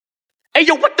Hey,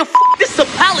 yo, what the f***? This is a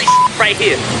palace right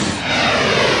here.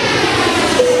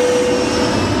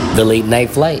 The late night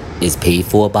flight is paid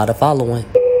for by the following.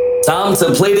 Time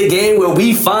to play the game where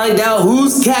we find out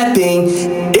who's capping.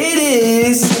 It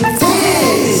is This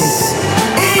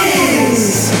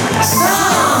Is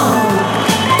Some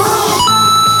Bull.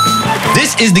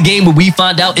 This is the game where we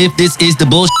find out if this is the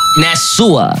bullshit.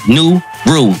 Nasua, new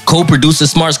Rue, co-producer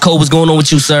Smarts Code. What's going on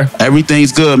with you, sir?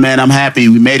 Everything's good, man. I'm happy.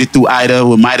 We made it through Ida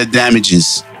with minor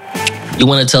damages. You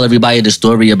want to tell everybody the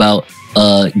story about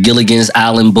Gilligan's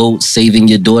Island boat saving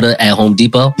your daughter at Home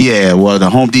Depot? Yeah, well, the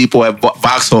Home Depot at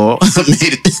Vauxhall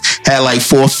had like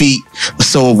 4 feet or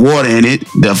so of water in it.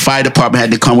 The fire department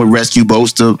had to come with rescue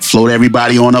boats to float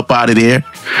everybody on up out of there.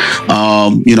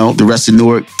 The rest of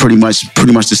Newark pretty much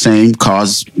the same.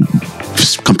 Cars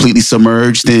completely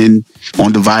submerged and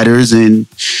on dividers, and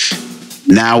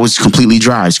now it's completely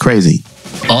dry. It's crazy.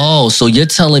 Oh, so you're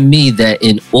telling me that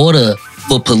in order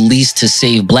for police to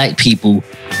save black people,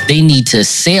 they need to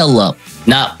sail up,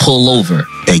 not pull over.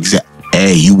 Exactly.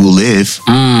 Hey, you will live.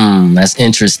 That's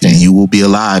interesting. You will be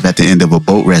alive at the end of a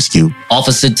boat rescue.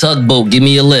 Officer Tugboat, give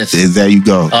me a lift. There you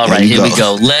go. All right, here we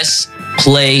go. Let's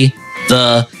play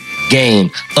the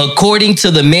game. According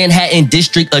to the Manhattan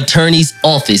District Attorney's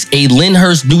Office, a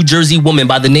Lyndhurst, New Jersey woman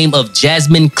by the name of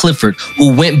Jasmine Clifford,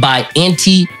 who went by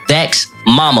Anti-Vax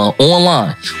Mama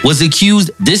online, was accused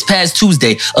this past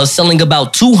Tuesday of selling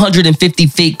about 250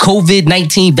 fake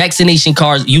COVID-19 vaccination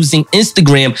cards using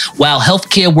Instagram, while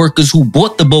healthcare workers who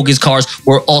bought the bogus cards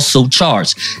were also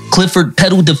charged. Clifford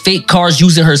peddled the fake cards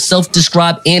using her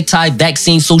self-described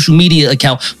anti-vaccine social media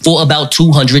account for about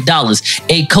 $200.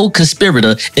 A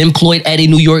co-conspirator employed at a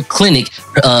New York clinic,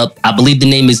 I believe the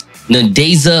name is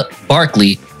Nadaza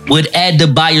Barkley, would add the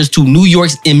buyers to New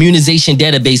York's immunization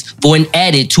database for an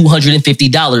added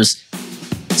 $250.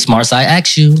 Smarts, I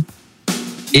ask you,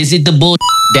 is it the bull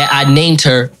that I named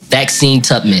her Vaccine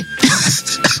Tubman?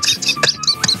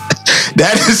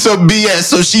 That is some BS.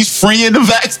 So she's freeing the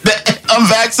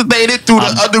unvaccinated through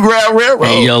the Underground Railroad.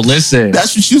 Hey, yo, listen.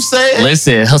 That's what you said?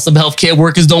 Listen, some healthcare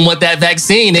workers don't want that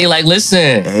vaccine. They like,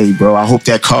 listen. Hey, bro, I hope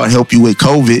that card help you with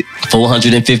COVID.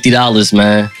 $450,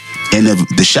 man. And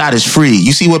the shot is free.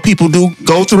 You see what people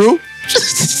go through?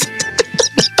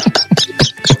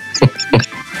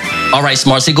 All right,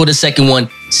 Smarts, here go the second one.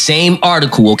 Same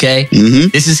article, okay? Mm-hmm.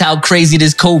 This is how crazy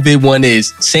this COVID one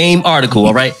is. Same article,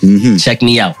 all right? Mm-hmm. Check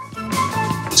me out.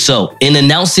 So, in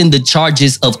announcing the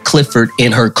charges of Clifford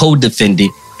and her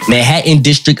co-defendant, Manhattan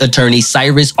District Attorney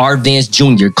Cyrus R. Vance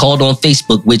Jr. called on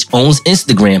Facebook, which owns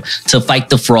Instagram, to fight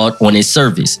the fraud on its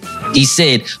service. He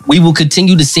said, "We will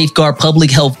continue to safeguard public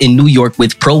health in New York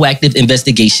with proactive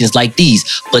investigations like these,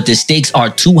 but the stakes are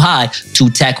too high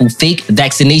to tackle fake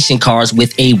vaccination cards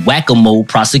with a whack-a-mole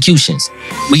prosecutions.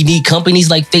 We need companies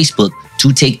like Facebook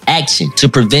to take action to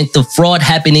prevent the fraud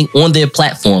happening on their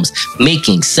platforms.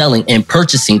 Making, selling, and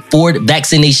purchasing fraud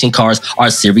vaccination cards are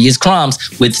serious crimes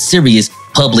with serious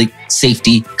public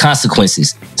safety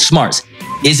consequences." Smarts,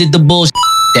 is it the bullshit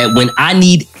that when I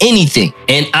need anything,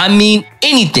 and I mean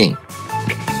anything,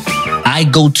 I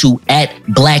go to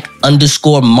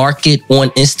 @black_market on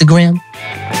Instagram?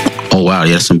 Oh, wow.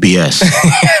 Yeah, that's some BS.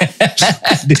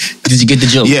 Did you get the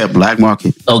joke? Yeah, black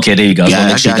market. Okay, there you go. Yeah,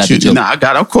 I got you. The joke. No, I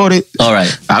caught it. All right.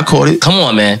 I caught it. Come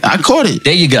on, man. I caught it.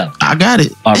 There you go. I got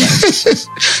it. All right.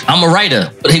 I'm a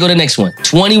writer. But here go the next one.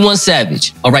 21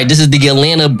 Savage. All right, this is the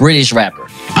Atlanta British rapper.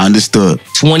 Understood.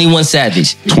 21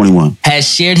 Savage 21 has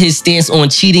shared his stance on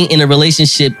cheating in a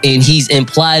relationship, and he's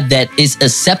implied that it's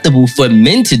acceptable for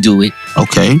men to do it,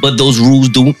 Okay. but those rules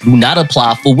do not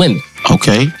apply for women.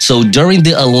 Okay. So during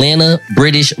the Atlanta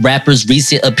British rapper's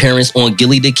recent appearance on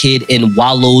Gilly the Kid and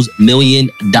Wallow's $1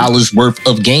 Million Worth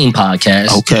of Game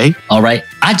podcast. Okay. All right.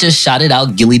 I just shouted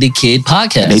out Gilly the Kid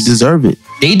podcast. They deserve it.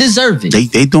 They deserve it.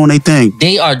 They doing their thing.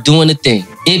 They are doing the thing.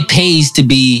 It pays to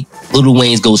be Lil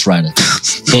Wayne's ghostwriter.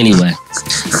 Anyway.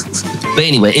 But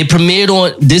anyway,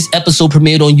 this episode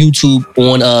premiered on YouTube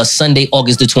on Sunday,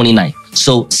 August the 29th.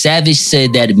 So Savage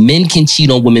said that men can cheat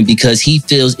on women because he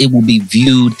feels it will be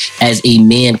viewed as a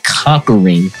man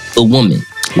conquering the woman.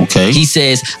 Okay. He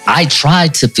says, "I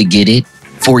tried to forgive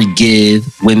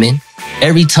women.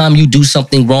 Every time you do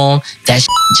something wrong, that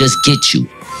just gets you.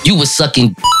 You were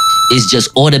sucking is just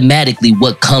automatically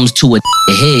what comes to a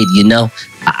head, you know?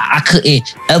 I couldn't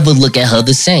ever look at her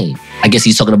the same." I guess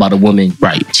he's talking about a woman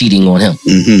cheating on him.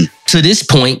 Mm-hmm. To this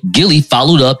point, Gilly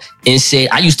followed up and said,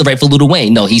 "I used to write for Lil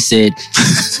Wayne." No, he said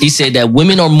that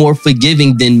women are more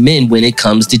forgiving than men when it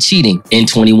comes to cheating. And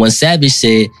 21 Savage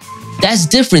said, "That's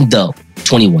different though."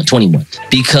 21,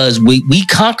 because we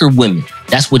conquer women.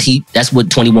 That's what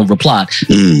 21 replied.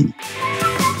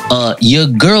 your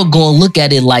girl gonna look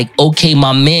at it like, okay,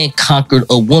 my man conquered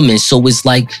a woman, so it's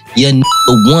like you're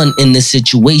the one in the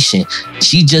situation.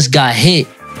 She just got hit,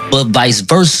 but vice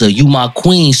versa. You my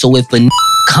queen, so if a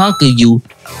conquer you,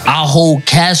 our whole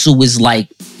castle is like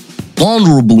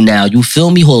vulnerable now. You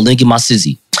feel me? Hold on, let me get my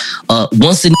sizzy.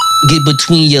 Once a get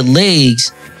between your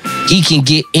legs, he can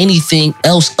get anything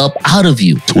else up out of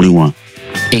you. 21.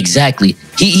 Exactly.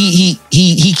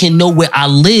 He can know where I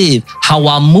live, how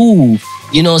I move.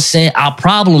 You know what I'm saying? Our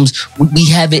problems, we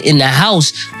have it in the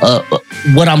house.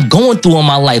 What I'm going through in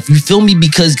my life. You feel me?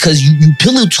 Because you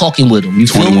pillow talking with him. You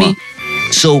feel 21. me?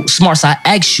 So, Smarts, I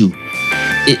ask you,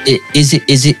 is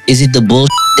it the bullshit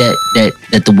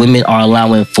that the women are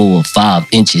allowing for 5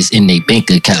 inches in their bank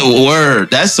account?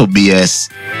 Word, that's a BS.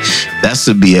 That's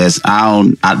a BS.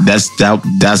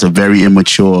 That's a very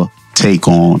immature take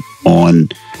on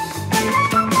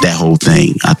that whole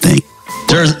thing, I think.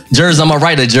 Jers, I'm a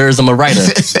writer. Jers, I'm a 1,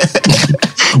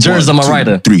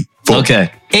 2, 3, 4. Okay.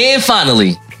 And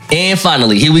finally,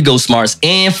 here we go, Smarts.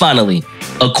 And finally,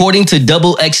 according to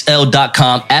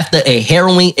XXL.com, after a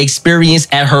harrowing experience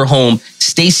at her home,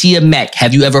 Stacia Mack,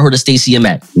 have you ever heard of Stacia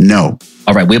Mack? No.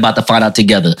 All right, we're about to find out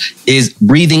together, is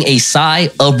breathing a sigh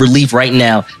of relief right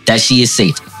now that she is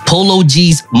safe. Polo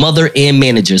G's mother and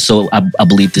manager. So I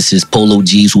believe this is Polo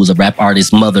G's, who is a rap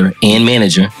artist, mother and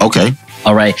manager. Okay.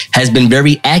 All right, has been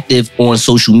very active on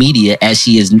social media as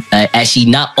she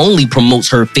not only promotes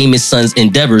her famous son's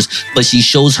endeavors, but she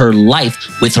shows her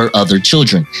life with her other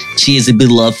children. She is a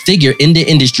beloved figure in the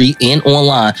industry and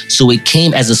online, so it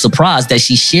came as a surprise that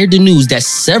she shared the news that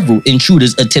several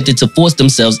intruders attempted to force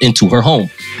themselves into her home.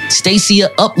 Stacia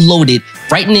uploaded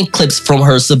frightening clips from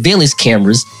her surveillance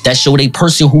cameras that showed a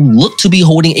person who looked to be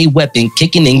holding a weapon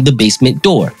kicking in the basement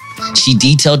door. She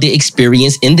detailed the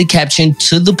experience in the caption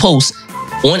to the post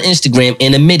on Instagram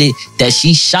and admitted that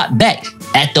she shot back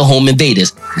at the home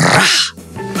invaders.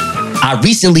 I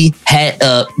recently had,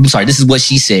 this is what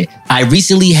she said. I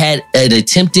recently had an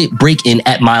attempted break-in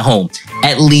at my home.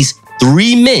 At least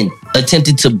 3 men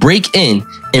attempted to break in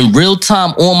real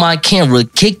time on my camera,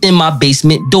 kicked in my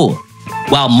basement door.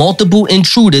 While multiple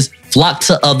intruders flocked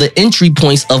to other entry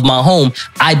points of my home,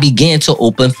 I began to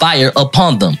open fire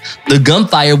upon them. The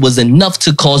gunfire was enough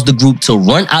to cause the group to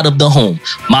run out of the home.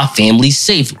 My family's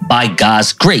safe by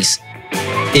God's grace.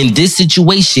 In this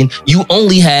situation, you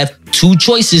only have 2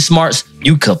 choices, Smarts.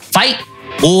 You could fight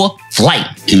or flight.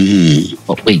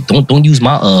 Oh, wait, don't use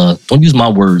my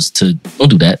words to, don't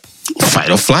do that. Fight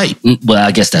or flight. Well,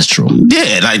 I guess that's true.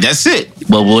 Yeah, like that's it.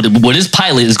 Well, this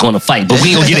pilot is going to fight, but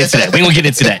we ain't gonna get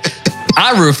into that.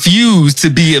 I refuse to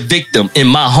be a victim in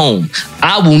my home.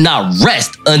 I will not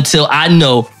rest until I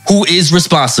know who is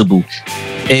responsible.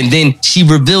 And then she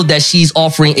revealed that she's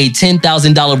offering a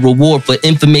 $10,000 reward for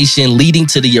information leading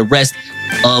to the arrest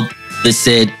of the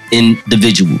said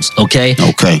individuals. Okay.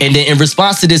 And then in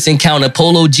response to this encounter,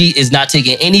 Polo G is not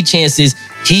taking any chances.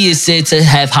 He is said to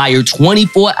have hired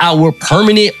 24-hour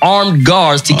permanent armed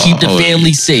guards to keep the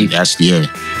family safe. That's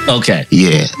Okay.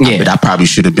 Yeah. But that probably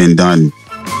should have been done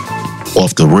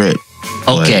off the rip.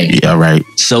 Okay. But, yeah, right.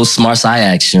 So, Smarts, I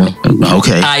asked you.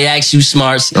 Okay. I asked you,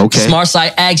 Smarts. Okay. Smarts, I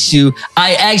asked you,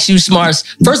 Smarts.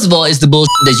 First of all, it's the bullshit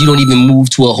that you don't even move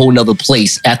to a whole nother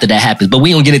place after that happens. But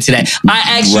we don't get into that.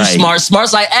 I asked you, Smarts.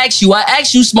 Smarts, I asked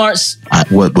you, Smarts.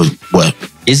 What?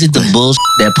 Is it the bullshit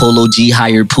that Polo G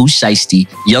hired Pooh Shiesty,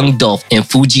 Young Dolph, and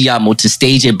Fujiyama to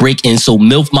stage a break-in so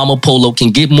MILF Mama Polo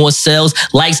can get more sales,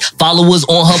 likes, followers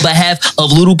on her behalf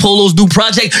of Little Polo's new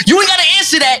project? You ain't gotta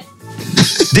answer that.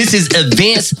 This is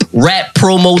Advanced Rap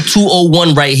Promo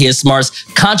 201 right here, Smarts.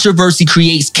 Controversy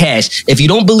creates cash. If you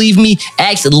don't believe me,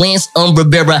 ask Lance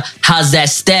Rivera how's that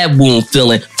stab wound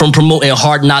feeling from promoting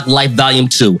Hard Knock Life Volume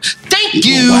 2. Thank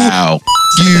you. Wow.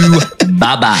 You.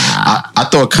 Bye-bye. I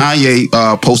thought Kanye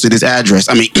posted his address.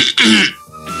 I mean,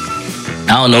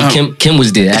 I don't know. Kim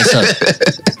was there. Ask her.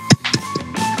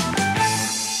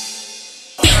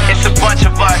 It's a bunch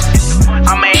of us.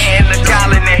 I'm in the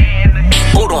colony.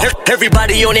 Hold on.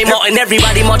 Everybody on their mountain,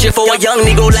 everybody marching for a young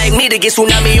nigga like me to get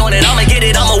tsunami on it. I'ma get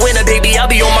it, I'm a winner, baby. I'll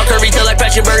be on my curry till I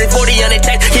crash your bird 40 on the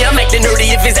text. Yeah, I'm acting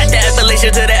nerdy if it's at the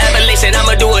Appalachian to the Appalachian.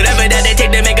 I'ma do whatever that they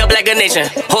take to make a black a nation.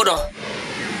 Hold on.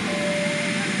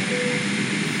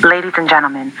 Ladies and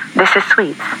gentlemen, this is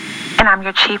Sweets, and I'm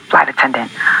your chief flight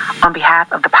attendant. On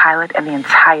behalf of the pilot and the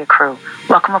entire crew,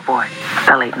 welcome aboard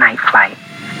the Late Night Flight.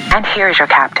 And here is your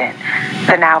captain,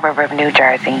 the Nile River of New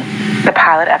Jersey, the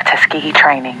pilot of Tuskegee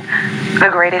Training, the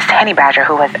greatest Henny Badger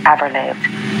who has ever lived,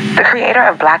 the creator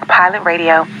of Black Pilot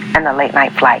Radio and the Late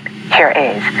Night Flight. Here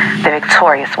is the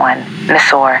victorious one,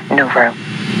 Nasor Nuru.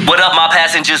 What up, my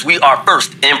passengers? We are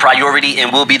first in priority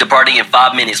and will be departing in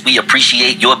 5 minutes. We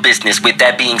appreciate your business. With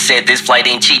that being said, this flight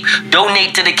ain't cheap.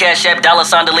 Donate to the Cash App,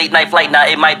 $ the late night flight. Now,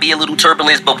 it might be a little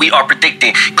turbulence, but we are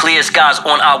predicting clear skies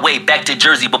on our way back to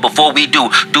Jersey. But before we do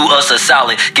us a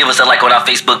solid. Give us a like on our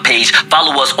Facebook page.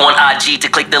 Follow us on IG to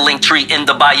click the link tree in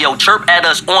the bio. Chirp at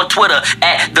us on Twitter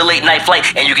at The Late Night Flight.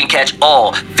 And you can catch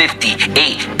all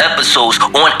 58 episodes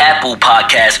on Apple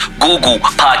Podcasts, Google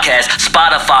Podcasts,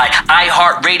 Spotify,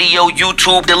 iHeartRadio,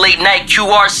 YouTube, The Late Night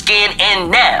QR Scan,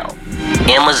 and now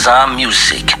Amazon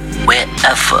Music.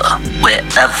 Wherever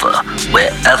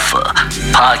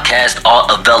podcasts are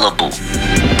available.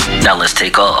 Now let's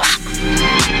take off.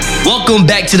 Welcome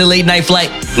back to The Late Night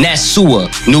Flight. Nasua,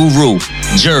 Nuru,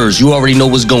 Jers. You already know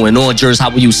what's going on. Jers,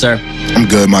 how are you, sir? I'm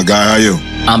good, my guy. How are you?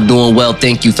 I'm doing well.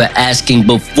 Thank you for asking.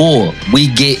 Before we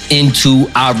get into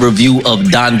our review of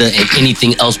Donda and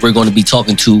anything else we're going to be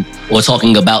talking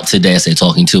about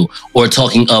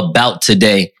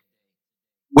today,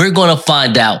 we're going to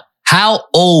find out how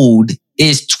old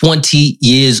is 20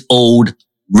 years old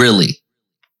really?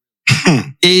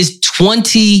 Is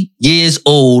 20 years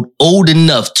old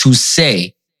enough to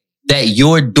say that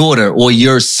your daughter or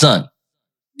your son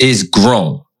is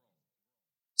grown?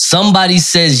 Somebody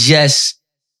says yes.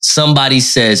 Somebody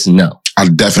says no. I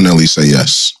definitely say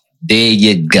yes. There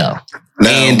you go. Now,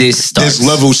 and it starts. There's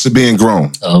levels to being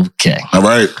grown. Okay. All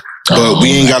right. But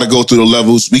we ain't got to go through the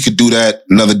levels. We could do that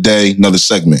another day, another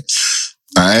segment.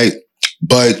 All right.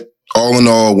 But all in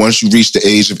all, once you reach the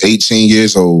age of 18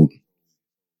 years old,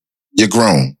 you're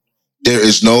grown. There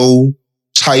is no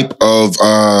type of,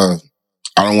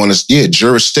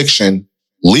 jurisdiction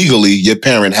legally your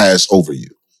parent has over you.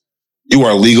 You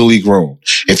are legally grown.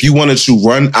 If you wanted to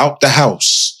run out the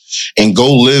house and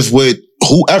go live with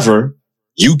whoever,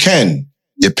 you can.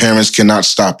 Your parents cannot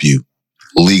stop you.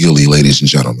 Legally, ladies and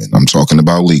gentlemen. I'm talking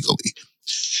about legally.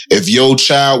 If your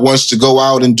child wants to go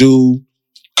out and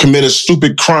commit a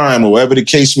stupid crime or whatever the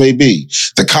case may be,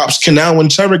 the cops can now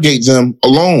interrogate them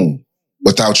alone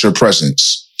without your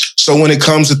presence. So when it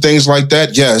comes to things like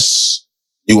that, yes,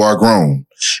 you are grown.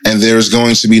 And there is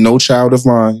going to be no child of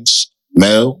mine,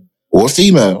 male or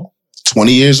female,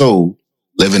 20 years old,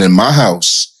 living in my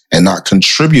house and not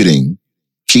contributing,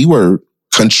 keyword,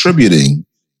 contributing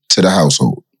to the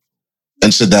household.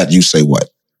 And to that, you say what?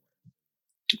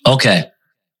 Okay.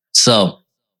 So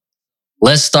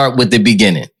let's start with the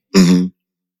beginning. Mm-hmm.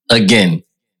 Again,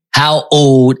 how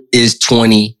old is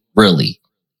 20 really?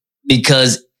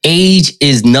 Because age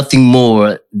is nothing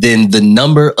more than the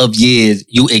number of years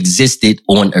you existed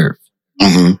on Earth.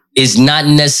 Mm-hmm. It's not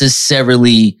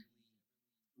necessarily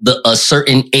a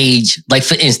certain age. Like,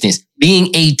 for instance,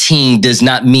 being 18 does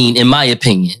not mean, in my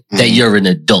opinion, that you're an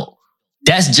adult.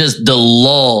 That's just the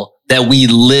law that we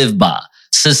live by.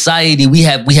 Society, we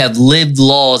have lived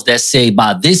laws that say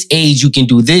by this age you can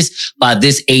do this, by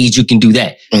this age you can do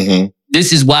that. Mm-hmm.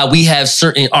 This is why we have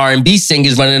certain R&B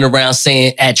singers running around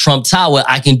saying at Trump Tower,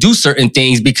 I can do certain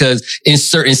things because in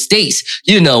certain states,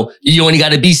 you only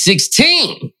got to be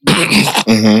 16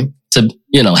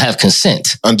 to, have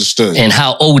consent. Understood. And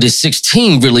how old is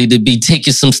 16 really to be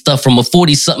taking some stuff from a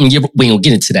 40-something year? We ain't gonna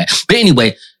get into that. But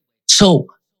anyway, so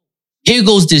here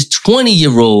goes this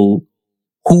 20-year-old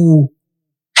who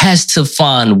has to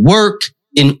find work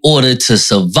in order to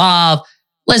survive.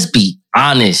 Let's be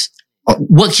honest.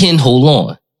 Hold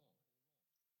on.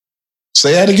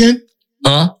 Say that again?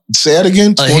 Huh? Say that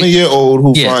again? 20-year-old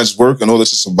who yeah. finds work in order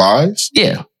to survive?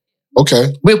 Yeah.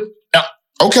 Okay.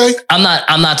 Okay. I'm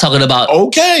not talking about...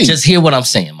 Okay. Just hear what I'm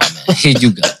saying, my man. Here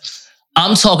you go.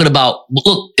 I'm talking about,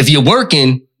 look, if you're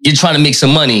working, you're trying to make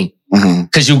some money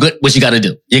because what you got to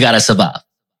do? You got to survive.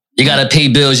 You got to pay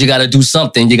bills. You got to do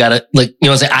something. You got to,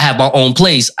 I have my own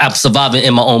place. I'm surviving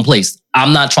in my own place.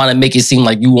 I'm not trying to make it seem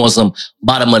like you want some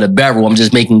bottom of the barrel. I'm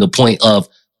just making the point of,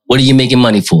 what are you making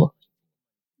money for?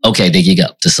 Okay, there you go,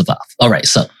 to survive. All right,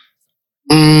 so.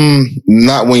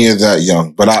 Not when you're that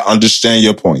young, but I understand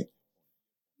your point.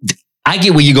 I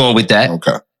get where you're going with that.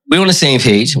 Okay. We're on the same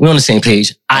page.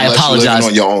 I apologize. You're living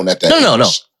on your own at that No.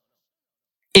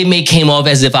 It may came off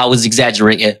as if I was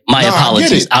exaggerating. My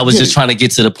apologies. I was just trying to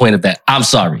get to the point of that. I'm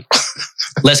sorry.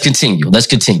 Let's continue.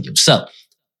 So,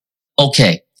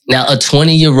 okay. Now a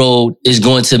 20-year-old is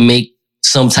going to make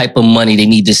some type of money. They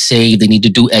need to save. They need to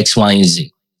do X, Y, and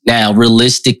Z. Now,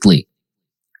 realistically,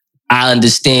 I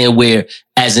understand where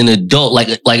as an adult,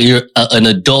 like you're an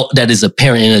adult that is a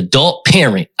parent, an adult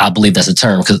parent, I believe that's a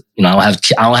term because, I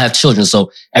don't have children.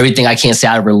 So everything I can't say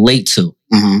I relate to.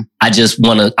 I just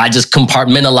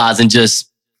compartmentalize and just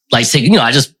like say,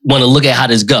 I just want to look at how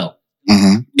this go.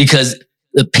 Because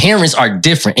the parents are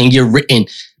different and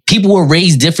people were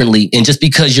raised differently. And just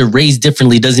because you're raised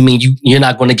differently doesn't mean you're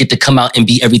not going to get to come out and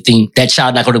be everything. That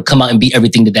child not going to come out and be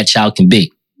everything that child can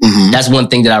be. Mm-hmm. That's one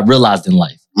thing that I realized in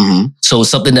life. Mm-hmm. So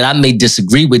something that I may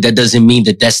disagree with, that doesn't mean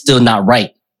that that's still not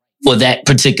right for that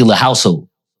particular household.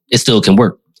 It still can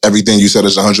work. Everything you said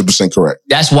is 100% correct.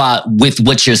 That's why with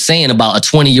what you're saying about a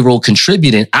 20-year-old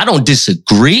contributing, I don't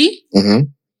disagree. Mm-hmm.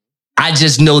 I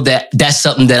just know that that's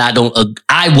something that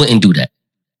I wouldn't do that.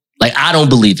 Like, I don't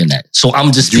believe in that. So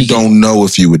I'm just speaking. You don't know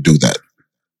if you would do that.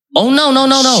 Oh,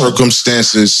 no.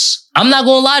 Circumstances. I'm not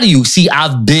going to lie to you. See,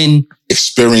 I've been.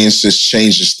 Experiences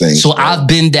changes things. So bro. I've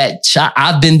been that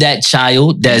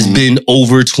child that's mm-hmm. been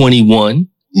over 21.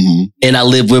 Mm-hmm. And I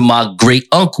live with my great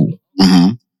uncle.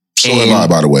 Mm-hmm. So am I,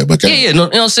 by the way. But yeah, you know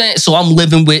what I'm saying? So I'm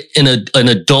living with an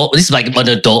adult. This is like an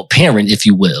adult parent, if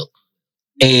you will.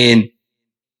 And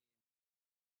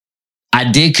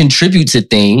I did contribute to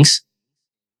things.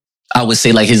 I would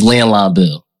say like his landline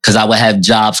bill, because I would have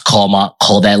jobs call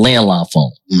that landline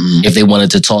phone mm-hmm. if they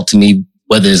wanted to talk to me,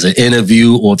 whether it's an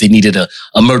interview or if they needed an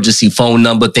emergency phone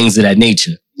number, things of that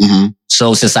nature. Mm-hmm.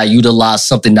 So since I utilized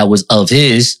something that was of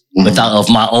his, mm-hmm. of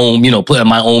my own, putting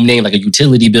my own name, like a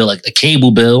utility bill, like a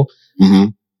cable bill, mm-hmm.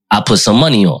 I put some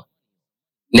money on.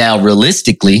 Now,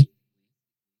 realistically,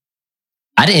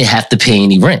 I didn't have to pay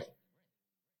any rent.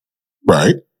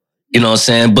 Right. You know what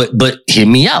I'm saying? But hear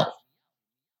me out.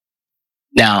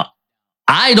 Now,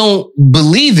 I don't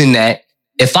believe in that.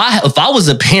 If I was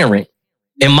a parent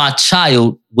and my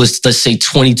child was, let's say,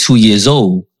 22 years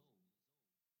old,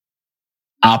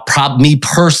 me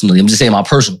personally, I'm just saying my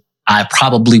personal, I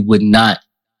probably would not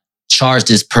charge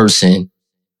this person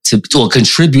to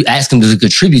contribute, ask them to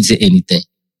contribute to anything.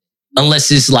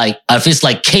 Unless it's like, if it's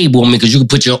like cable, because you can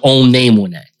put your own name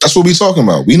on that. That's what we're talking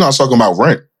about. We're not talking about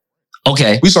rent.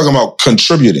 Okay. We're talking about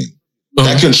contributing. Mm-hmm.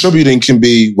 That contributing can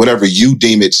be whatever you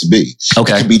deem it to be.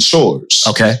 Okay. It could be chores.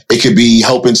 Okay. It could be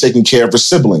helping taking care of a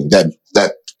sibling that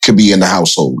could be in the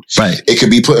household. Right. It could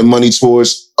be putting money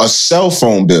towards a cell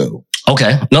phone bill.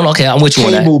 Okay. No, okay. I'm with you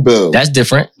on that. Cable bill. That's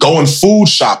different. Going food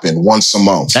shopping once a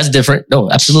month. That's different.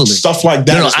 No, absolutely. Stuff like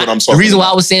that is what I'm talking about. The reason why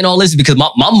I was saying all this is because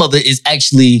my mother is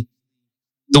actually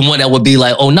the one that would be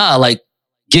like, oh, nah, like,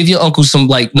 give your uncle some,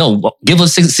 like, no, give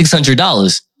us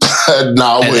 $600.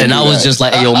 No, and I was just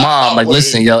like, hey, yo, mom, like,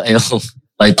 listen, yo,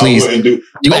 like, please.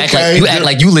 You act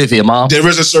like you live here, mom. There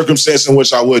is a circumstance in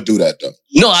which I would do that, though.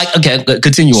 No, okay,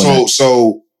 continue on that.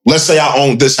 So let's say I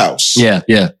own this house.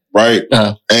 Yeah. Right?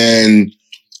 And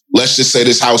let's just say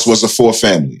this house was a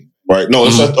 4-family, right? No,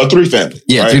 it's a 3-family.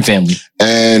 Yeah, right? 3-family.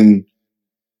 And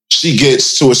she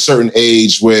gets to a certain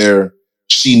age where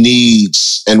she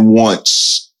needs and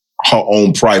wants her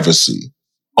own privacy.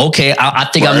 Okay, I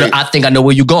think I know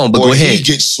where you're going, but go ahead. He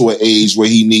gets to an age where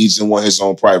he needs and wants his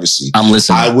own privacy. I'm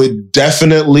listening. I would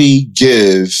definitely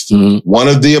give one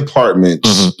of the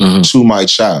apartments to my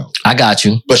child. I got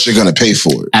you. But you're going to pay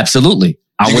for it. Absolutely.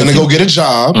 You're going to go get a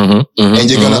job and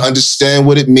you're going to understand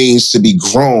what it means to be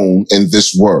grown in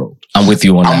this world. I'm with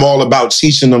you on that. I'm all about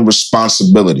teaching them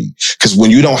responsibility. Because when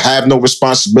you don't have no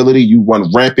responsibility, you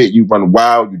run rampant, you run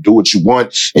wild, you do what you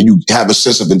want, and you have a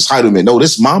sense of entitlement. No,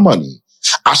 this is my money.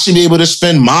 I should be able to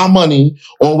spend my money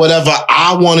on whatever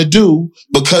I want to do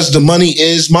because the money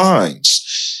is mine.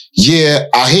 Yeah,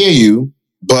 I hear you.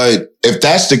 But if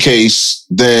that's the case,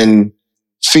 then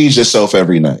feed yourself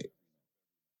every night.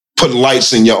 Put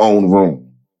lights in your own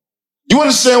room. You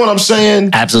understand what I'm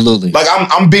saying? Absolutely. Like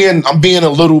I'm being a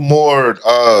little more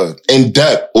in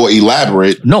depth or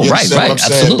elaborate. No, right.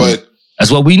 Absolutely. But that's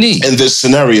what we need in this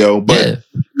scenario. But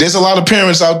there's a lot of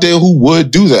parents out there who would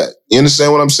do that. You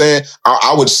understand what I'm saying?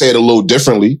 I would say it a little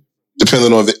differently,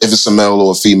 depending on if it's a male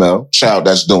or a female child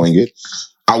that's doing it.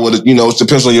 I would, it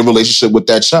depends on your relationship with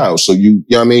that child. So you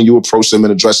know what I mean? You approach them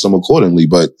and address them accordingly.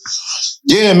 But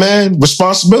yeah, man,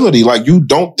 responsibility. Like you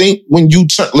don't think when you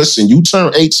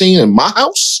turn 18 in my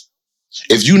house,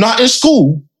 if you're not in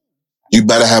school, you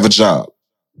better have a job.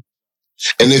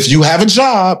 And if you have a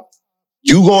job,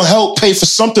 you gonna help pay for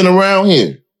something around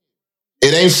here.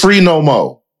 It ain't free no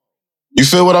more. You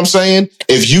feel what I'm saying?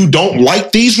 If you don't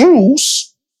like these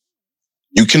rules,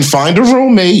 you can find a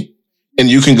roommate and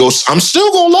you can go, I'm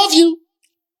still gonna love you.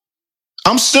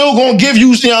 I'm still gonna give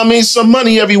you, some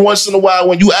money every once in a while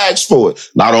when you ask for it.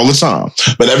 Not all the time,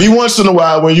 but every once in a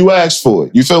while when you ask for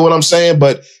it. You feel what I'm saying?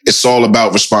 But it's all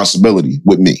about responsibility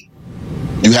with me.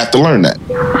 You have to learn that.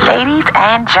 Ladies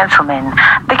and gentlemen,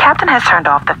 the captain has turned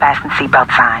off the fasten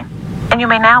seatbelt sign, and you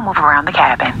may now move around the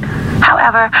cabin.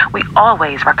 However, we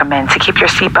always recommend to keep your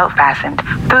seatbelt fastened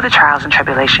through the trials and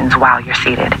tribulations while you're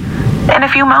seated. In a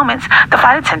few moments, the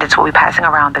flight attendants will be passing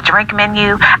around the drink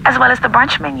menu as well as the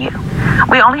brunch menu.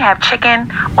 We only have chicken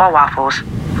or waffles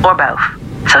or both,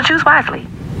 so choose wisely.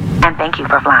 And thank you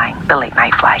for flying the late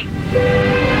night flight.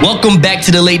 Welcome back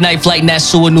to the Late Night Flight.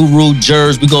 Nassau New Rule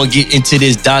Jers. We're going to get into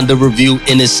this Donda review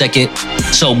in a second.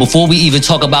 So before we even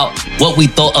talk about what we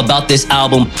thought about this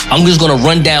album, I'm just going to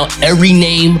run down every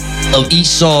name of each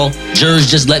song.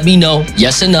 Jers, just let me know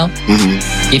yes or no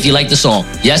if you like the song.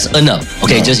 Yes or no?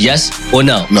 Okay, No. just yes or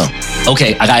no? No.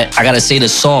 Okay, I got to say the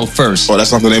song first. Oh,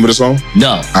 that's not the name of the song?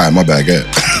 No. All right, my bad. Good.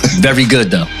 Very good,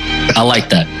 though. I like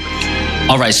that.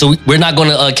 All right, so we're not going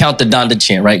to count the Donda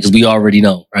chant, right? Because we already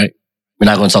know, right? We're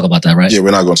not going to talk about that, right? Yeah,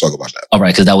 we're not going to talk about that. All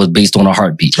right, because that was based on a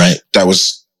heartbeat, right? That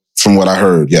was from what I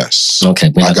heard, yes.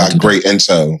 Okay. I got great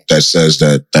intel that says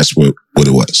that that's what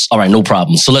it was. All right, no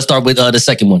problem. So let's start with the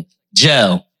second one.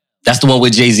 Gel. That's the one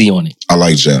with Jay-Z on it. I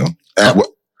like Gel.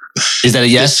 Is that a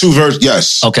yes? Two versions,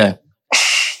 yes. Okay.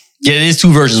 Yeah, it is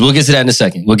two versions. We'll get to that in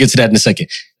a second.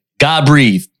 God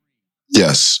Breathe.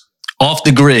 Yes. Off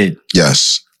the Grid.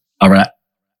 Yes. All right.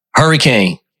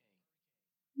 Hurricane.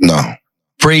 No.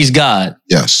 Praise God.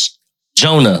 Yes.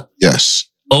 Jonah. Yes.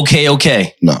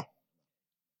 Okay. No.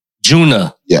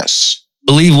 Juna. Yes.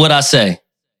 Believe What I Say.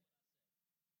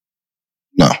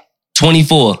 No.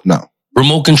 24. No.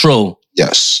 Remote Control.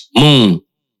 Yes. Moon.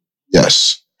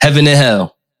 Yes. Heaven and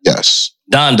Hell. Yes.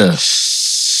 Donda.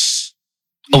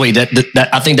 Oh wait, that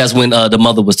I think that's when the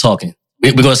mother was talking.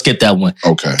 We're gonna skip that one.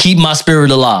 Okay. Keep My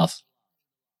Spirit Alive.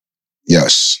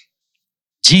 Yes.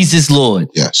 Jesus Lord.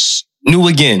 Yes. New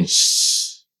Again.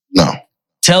 No.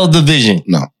 Tell the Vision.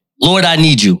 No. Lord, I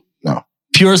Need You. No.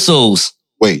 Pure Souls.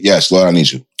 Wait, yes, Lord, I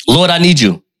Need You. Lord, I Need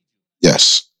You.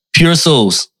 Yes. Pure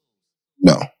Souls.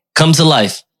 No. Come to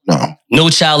Life. No. No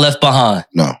Child Left Behind.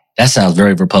 No. That sounds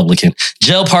very Republican.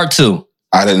 Jail Part 2.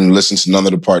 I didn't listen to none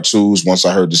of the part twos. Once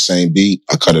I heard the same beat,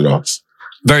 I cut it off.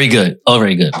 Very good. Oh,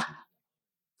 very good.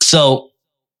 So,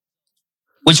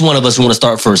 which one of us want to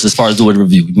start first as far as doing a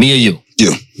review? Me or you?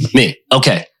 You. Me.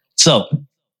 Okay. So,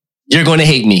 you're going to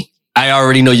hate me. I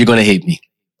already know you're going to hate me.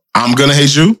 I'm going to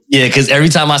hate you? Yeah, because every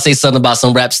time I say something about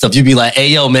some rap stuff, you be like, hey,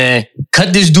 yo, man,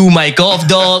 cut this dude mic off,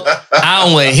 dog. I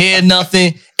don't want to hear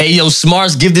nothing. Hey, yo,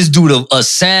 Smarts, give this dude a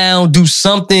sound, do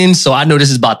something. So I know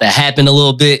this is about to happen a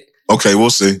little bit. Okay, we'll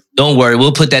see. Don't worry,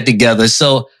 we'll put that together.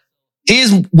 So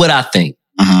here's what I think.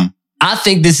 Mm-hmm. I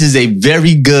think this is a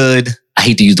very good, I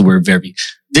hate to use the word very,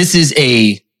 this is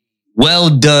a well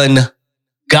done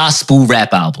gospel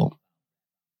rap album.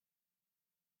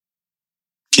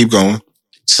 Keep going.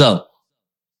 So,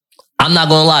 I'm not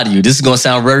going to lie to you. This is going to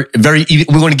sound very,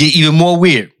 we're going to get even more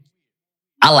weird.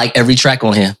 I like every track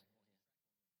on here.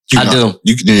 Do.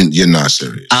 You're not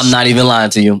serious. I'm not even lying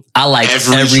to you. I like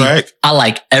every track? I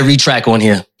like every track on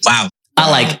here. Wow. I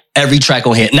like every track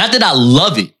on here. Not that I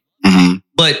love it, Mm-hmm.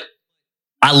 but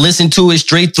I listened to it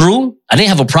straight through. I didn't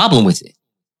have a problem with it.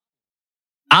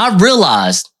 I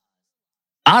realized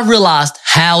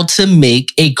how to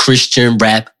make a Christian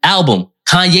rap album.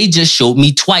 Kanye just showed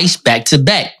me twice back to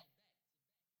back.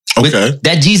 Okay. With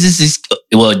that Jesus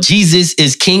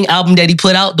is King album that he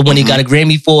put out, the one he got a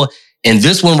Grammy for. And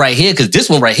this one right here, because this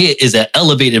one right here is an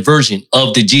elevated version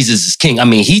of the Jesus is King. I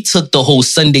mean, he took the whole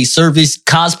Sunday service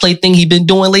cosplay thing he's been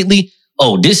doing lately.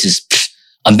 Oh, this is,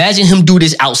 imagine him do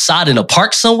this outside in a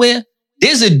park somewhere.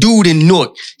 There's a dude in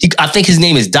Newark. I think his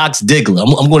name is Dox Diggler.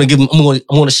 I'm going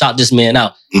to shout this man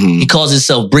out. Mm-hmm. He calls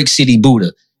himself Brick City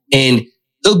Buddha. And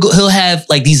he'll have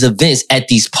like these events at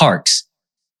these parks.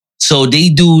 So they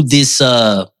do this,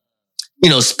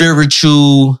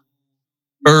 spiritual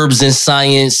herbs and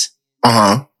science,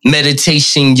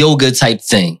 meditation, yoga type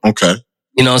thing. Okay.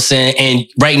 You know what I'm saying? And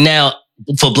right now,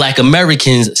 for Black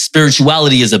Americans,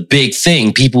 spirituality is a big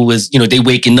thing. People they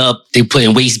waking up, they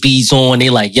putting waist beads on. They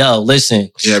like, yo,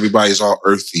 listen. Yeah, everybody's all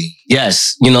earthy.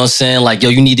 Yes. You know what I'm saying? Like, yo,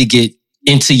 you need to get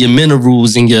into your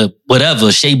minerals and your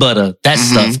whatever, shea butter, that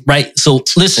stuff, right? So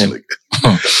listen.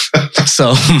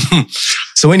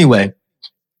 So anyway,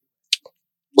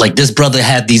 like this brother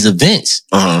had these events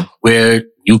where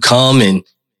you come and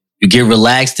you get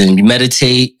relaxed and you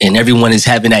meditate and everyone is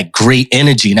having that great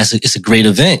energy. And it's a great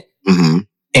event. Mm-hmm.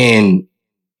 And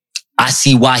I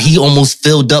see why he almost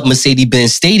filled up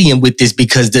Mercedes-Benz Stadium with this,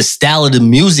 because the style of the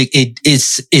music,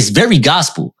 it's very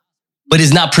gospel, but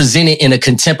it's not presented in a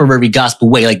contemporary gospel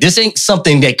way. Like this ain't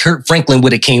something that Kirk Franklin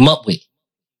would have came up with.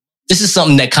 This is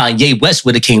something that Kanye West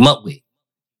would have came up with.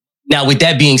 Now, with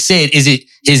that being said, is it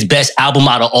his best album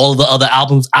out of all of the other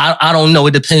albums? I don't know.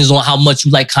 It depends on how much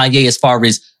you like Kanye as far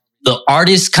as the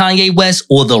artist Kanye West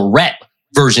or the rap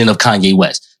version of Kanye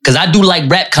West. Because I do like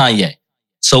rap Kanye.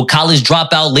 So college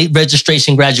dropout, late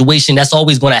registration, graduation, that's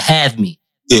always going to have me.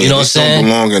 Yeah, you know what I'm saying?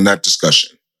 Don't belong in that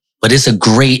discussion. But it's a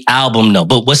great album, though.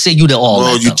 But what say you to all that?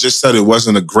 Well, you though? just said it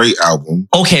wasn't a great album.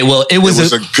 Okay, well, it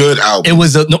was a good album. It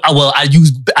was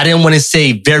I didn't want to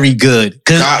say very good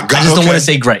because I just don't want to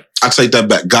say great. I take that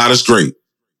back. God is great.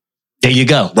 There you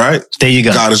go. Right? There you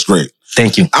go. God is great.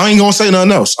 Thank you. I ain't gonna say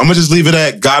nothing else. I'm gonna just leave it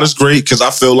at God is great because I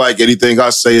feel like anything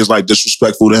I say is like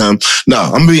disrespectful to him. No,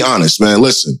 I'm gonna be honest, man.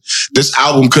 Listen, this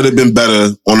album could have been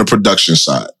better on the production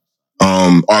side.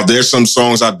 Are there some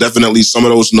songs some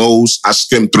of those no's I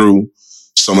skimmed through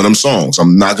some of them songs.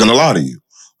 I'm not gonna lie to you.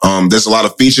 There's a lot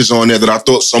of features on there that I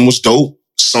thought some was dope.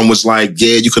 Some was like,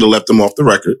 yeah, you could have left them off the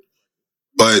record.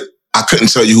 But I couldn't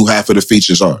tell you who half of the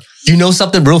features are. You know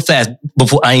something real fast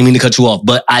before I ain't mean to cut you off,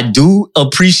 but I do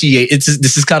appreciate this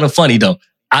is kind of funny though.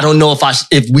 I don't know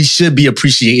if we should be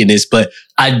appreciating this, but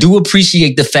I do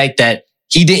appreciate the fact that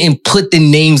he didn't put the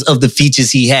names of the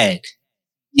features he had.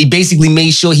 He basically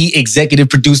made sure he executive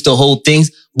produced the whole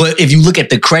things. But if you look at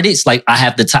the credits, like I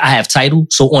have title.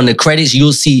 So on the credits,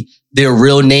 you'll see their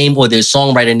real name or their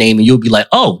songwriter name, and you'll be like,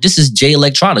 oh, this is Jay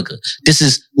Electronica. This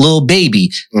is Lil Baby.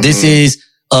 Mm-hmm. This is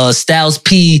Styles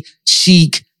P,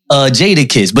 Chic,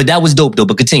 Jadakiss. But that was dope though.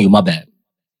 But continue, my bad.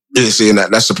 Yeah, see, and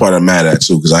that's the part I'm mad at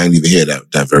too, because I ain't even hear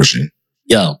that version.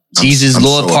 Yo, Jesus I'm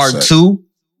Lord so Part upset. 2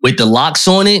 with the locks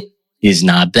on it is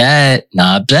not bad.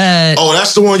 Not bad. Oh,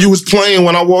 that's the one you was playing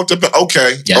when I walked up.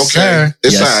 Okay. Yes, okay. sir.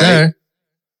 It's yes, all right.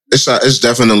 sir. It's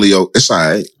definitely, it's all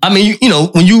right. I mean, you know,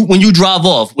 when you drive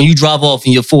off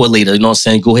in your Ford later, you know what I'm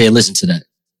saying? Go ahead and listen to that.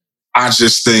 I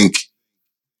just think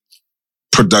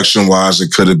production-wise,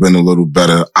 it could have been a little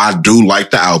better. I do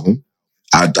like the album.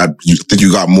 I think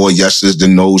you got more yeses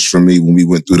than no's from me when we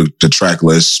went through the track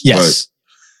list. Yes.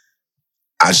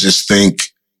 But I just think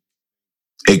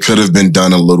it could have been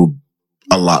done a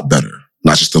lot better.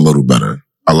 Not just a little better,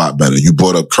 a lot better. You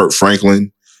brought up Kirk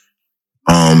Franklin.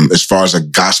 As far as a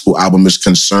gospel album is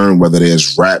concerned, whether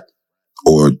there's rap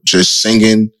or just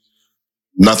singing,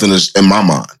 nothing is, in my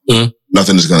mind,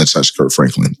 nothing is going to touch Kirk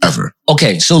Franklin ever.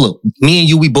 Okay, so look, me and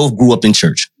you, we both grew up in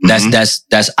church.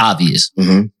 That's obvious.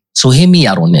 Mm-hmm. So hear me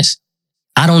out on this.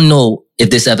 I don't know if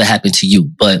this ever happened to you,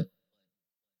 but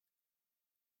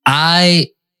I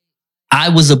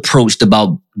was approached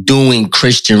about doing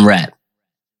Christian rap.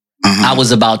 Mm-hmm. I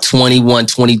was about 21,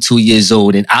 22 years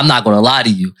old, and I'm not going to lie to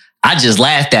you. I just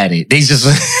laughed at it. They just,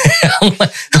 I'm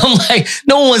like,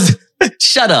 no one's,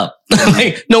 shut up.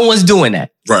 Like, no one's doing that.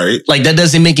 Right. Like, that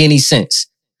doesn't make any sense.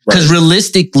 Because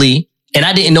realistically, and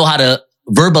I didn't know how to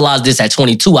verbalize this at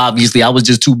 22, obviously. I was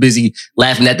just too busy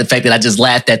laughing at the fact that I just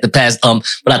laughed at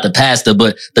not the pastor,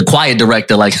 but the choir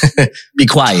director, like, be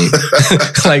quiet.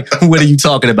 Like, what are you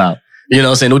talking about? You know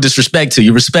what I'm saying? No disrespect to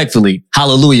you, respectfully.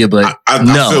 Hallelujah, but I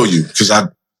no. feel you, because I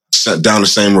sat down the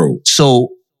same road. So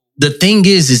the thing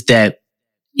is that,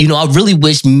 you know, I really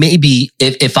wish maybe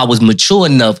if I was mature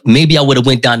enough, maybe I would have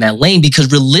went down that lane,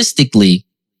 because realistically,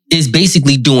 it's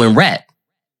basically doing rap.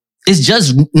 It's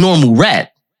just normal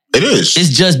rap. It is. It's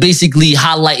just basically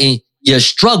highlighting your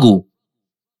struggle,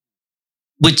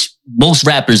 which most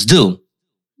rappers do.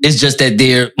 It's just that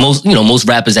most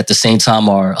rappers at the same time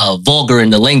are vulgar in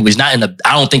the language. I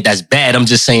don't think that's bad. I'm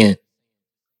just saying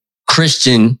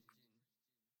Christians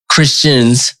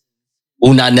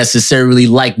will not necessarily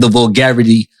like the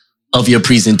vulgarity of your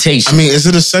presentation. I mean, is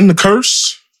it a sin to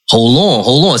curse? Hold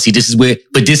on. See, this is where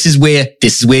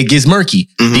it gets murky,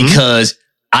 because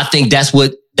I think that's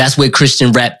where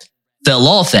Christian rap fell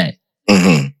off at,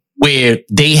 where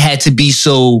they had to be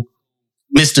so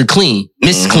Mr. Clean,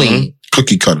 Miss Clean.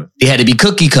 Cookie cutter. They had to be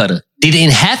cookie cutter. They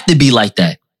didn't have to be like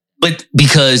that. But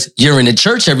because you're in the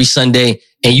church every Sunday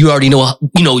and you already know,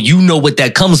 you know what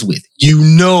that comes with. You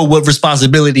know what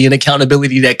responsibility and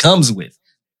accountability that comes with.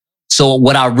 So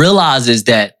what I realize is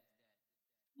that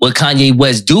what Kanye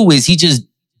West do is he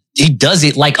does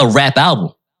it like a rap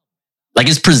album. Like,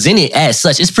 it's presented as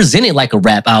such. It's presented like a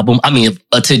rap album. I mean,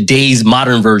 today's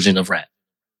modern version of rap.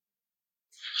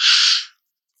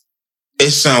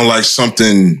 It sounds like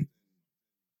something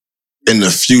in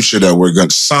the future that we're going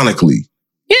to sonically.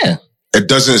 Yeah. It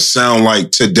doesn't sound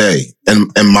like today, in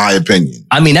my opinion.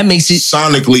 I mean, that makes it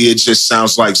sonically. It just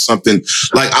sounds like something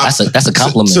like that's a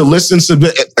compliment. To listen to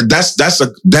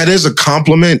that is a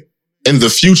compliment in the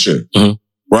future,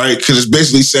 right? Because it's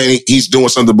basically saying he's doing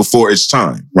something before its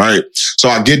time, right? So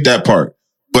I get that part,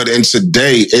 but in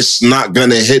today, it's not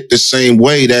gonna hit the same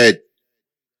way that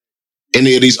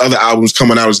any of these other albums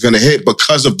coming out is going to hit,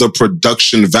 because of the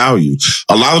production value.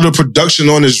 A lot of the production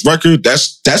on this record,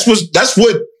 that's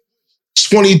what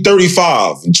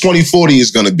 2035 and 2040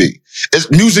 is going to be.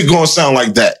 Music going to sound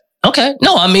like that. Okay.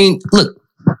 No, I mean, look,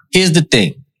 here's the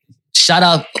thing. Shout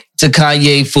out to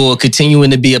Kanye for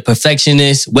continuing to be a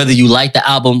perfectionist. Whether you like the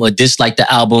album or dislike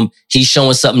the album, he's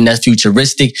showing something that's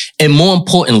futuristic. And more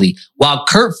importantly, while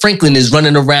Kirk Franklin is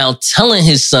running around telling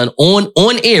his son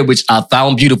on air, which I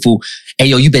found beautiful, hey,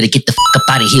 yo, you better get the fuck up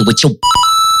out of here with your...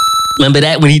 Remember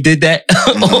that when he did that?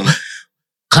 Mm-hmm.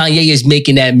 Kanye is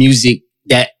making that music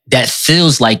that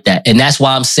feels like that. And that's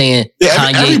why I'm saying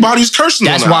Kanye... Everybody's cursing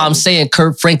That's why I'm saying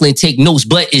Kirk Franklin take notes,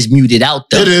 but is muted out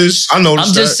though. It is. I noticed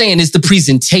I'm just saying it's the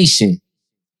presentation.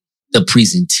 The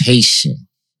presentation.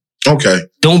 Okay.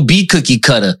 Don't be cookie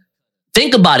cutter.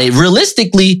 Think about it.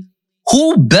 Realistically,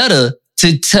 who better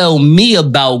to tell me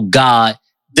about God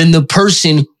than the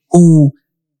person who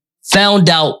found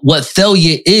out what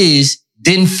failure is,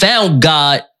 then found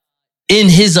God in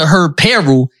his or her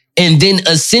peril, and then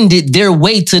ascended their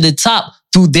way to the top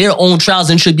through their own trials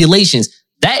and tribulations.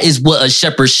 That is what a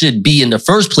shepherd should be in the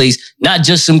first place, not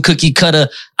just some cookie cutter,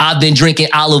 I've been drinking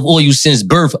olive oil since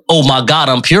birth. Oh my God,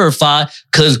 I'm purified.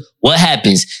 Because what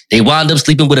happens? They wind up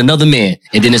sleeping with another man,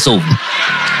 and then it's over.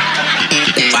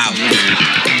 Wow.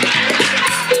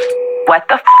 What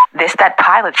the f***? This that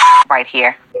pilot right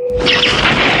here.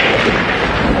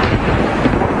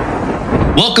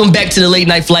 Welcome back to the Late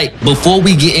Night Flight. Before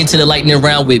we get into the lightning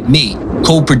round with me,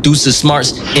 co-producer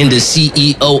Smarts, and the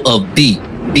CEO of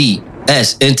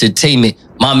BBS Entertainment,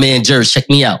 my man Jerz, check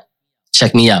me out.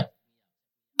 Check me out.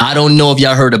 I don't know if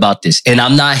y'all heard about this, and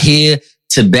I'm not here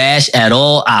to bash at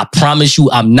all. I promise you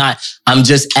I'm not. I'm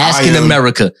just asking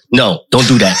America. No, don't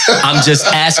do that. I'm just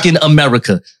asking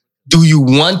America. Do you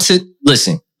want to,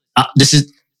 listen,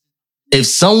 if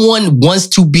someone wants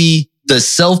to be the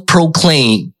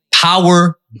self-proclaimed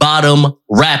power bottom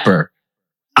rapper,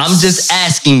 I'm just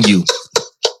asking you,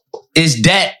 is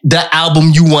that the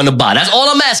album you want to buy? That's all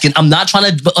I'm asking. I'm not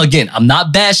trying to, again, I'm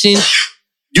not bashing.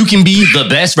 You can be the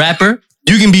best rapper.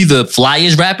 You can be the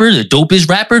flyest rapper, the dopest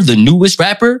rapper, the newest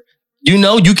rapper. You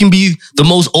know, you can be the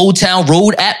most Old Town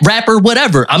Road rapper,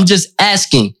 whatever. I'm just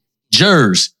asking,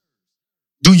 Jerz,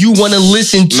 do you want to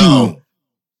listen to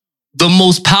the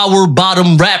most power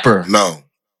bottom rapper? No,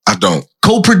 I don't.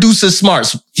 Co-producer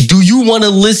Smarts, do you want to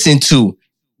listen to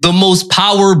the most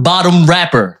power bottom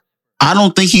rapper? I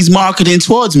don't think he's marketing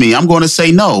towards me. I'm going to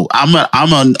say no. I'm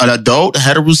an adult,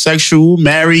 heterosexual,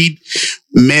 married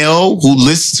male who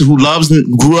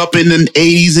grew up in the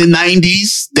 80s and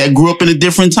 90s, that grew up in a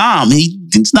different time.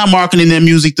 He's not marketing their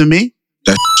music to me.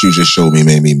 That you just showed me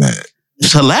made me mad.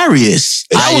 It's hilarious.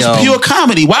 That was pure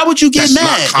comedy. Why would you get mad?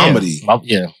 That's not comedy.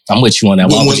 Yeah, I'm with you on that.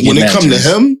 When it comes to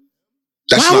him,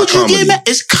 that's why not would comedy. You get mad?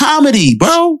 It's comedy,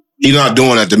 bro. He's not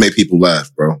doing that to make people laugh,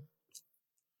 bro.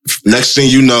 Next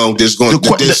thing you know, there's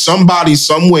somebody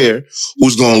somewhere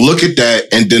who's going to look at that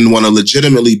and then want to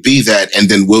legitimately be that and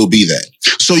then will be that.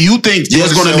 So you think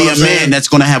there's going to be a man that's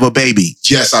going to have a baby?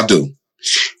 Yes, I do.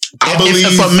 I believe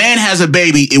if a man has a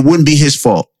baby, it wouldn't be his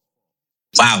fault.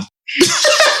 Wow.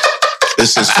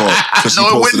 It's his fault.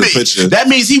 No, it wouldn't be. That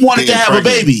means he wanted to have a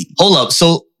baby. Hold up.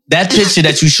 So that picture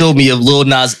that you showed me of Lil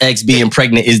Nas X being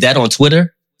pregnant, is that on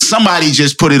Twitter? Somebody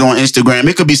just put it on Instagram.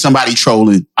 It could be somebody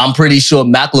trolling. I'm pretty sure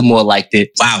Macklemore liked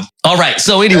it. Wow. All right.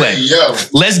 So anyway,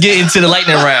 let's get into the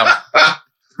lightning round.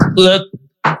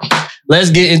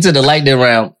 Let's get into the lightning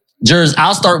round. Jerz,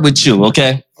 I'll start with you,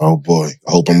 okay? Oh boy.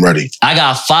 I hope I'm ready. I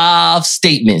got 5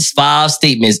 statements,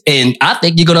 and I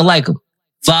think you're going to like them.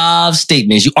 5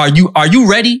 statements. Are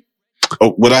you ready?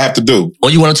 Oh, what I have to do? Or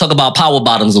you want to talk about power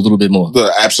bottoms a little bit more?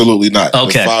 Absolutely not.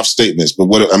 Okay. There's 5 statements, but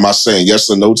what am I saying? Yes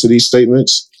or no to these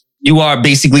statements? You are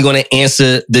basically going to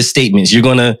answer the statements. You're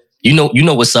going to, you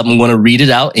know what's up. I'm going to read it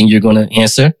out and you're going to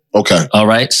answer. Okay. All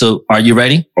right. So are you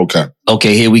ready? Okay.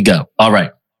 Okay, here we go. All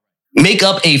right. Make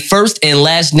up a first and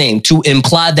last name to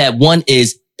imply that one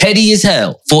is petty as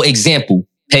hell. For example,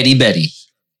 Petty Betty.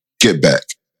 Get Back.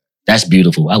 That's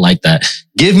beautiful. I like that.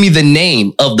 Give me the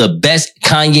name of the best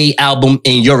Kanye album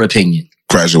in your opinion.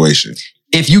 Graduation.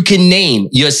 If you can name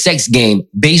your sex game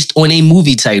based on a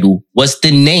movie title, what's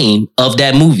the name of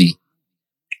that movie?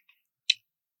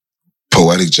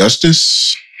 Poetic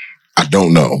Justice? I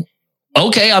don't know.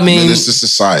 Okay, I mean... Menace to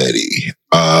Society.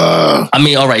 All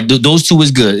right, those 2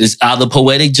 is good. It's either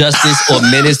Poetic Justice or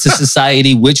Menace to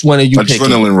Society. Which one are you picking?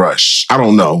 Adrenaline Rush. I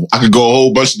don't know. I could go a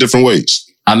whole bunch of different ways.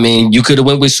 I mean, you could have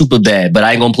went with Superbad, but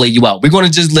I ain't gonna play you out. We're gonna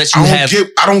just let you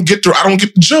I don't get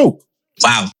the joke.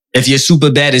 Wow. If you're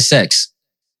Superbad is sex.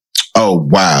 Oh,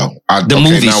 wow. The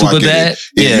movie Superbad?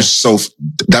 Yeah.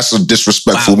 That's a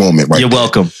disrespectful moment right You're there.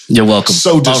 welcome. You're welcome.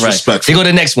 So disrespectful. All right. Here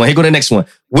go the next one.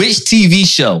 Which TV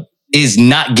show is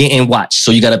not getting watched?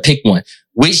 So you got to pick one.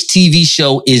 Which TV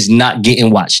show is not getting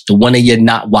watched? The one that you're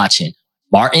not watching.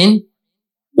 Martin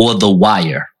or The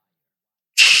Wire?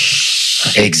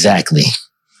 Exactly.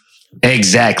 I'm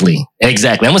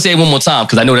gonna say it one more time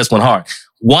because I know that's one hard.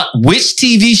 Which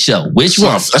TV show? Which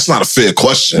one? That's not a fair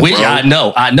question. Bro. I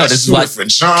know. That's this is why.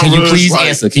 different genres, Can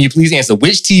you please answer?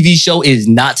 Which TV show is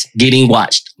not getting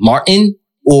watched? Martin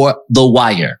or The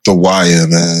Wire? The Wire,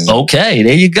 man. Okay,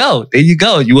 there you go.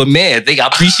 You a man. I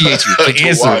appreciate you for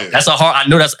answering. That's a hard. I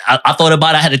know that's. I thought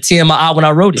about it. I had a tear in my eye when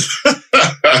I wrote it.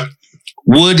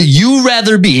 Would you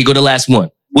rather be? Here go the last one.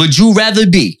 Would you rather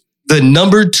be the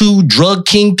number 2 drug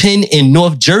kingpin in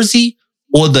North Jersey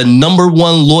or the number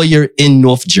 1 lawyer in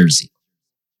North Jersey?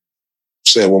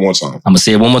 Say it one more time. I'm going to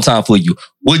say it one more time for you.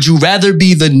 Would you rather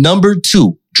be the number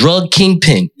 2 drug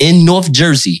kingpin in North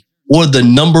Jersey or the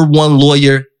number 1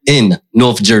 lawyer in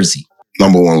North Jersey?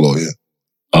 Number 1 lawyer.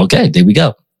 Okay, there we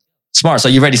go. Smarts, are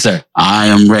you ready, sir? I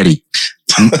am ready.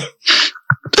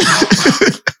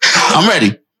 I'm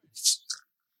ready.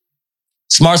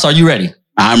 Smarts, are you ready?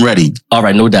 I'm ready. All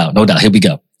right, no doubt. Here we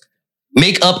go.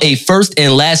 Make up a first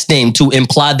and last name to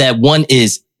imply that one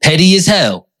is petty as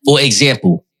hell. For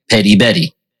example, Petty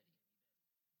Betty.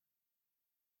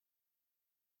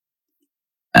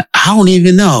 I don't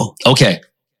even know. Okay.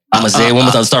 I'm going to say it one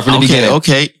more time. Start from the beginning.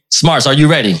 Okay. Smarts, are you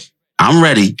ready? I'm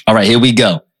ready. All right, here we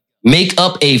go. Make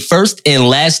up a first and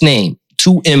last name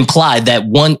to imply that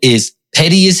one is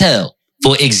petty as hell.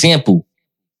 For example,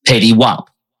 Petty Wop.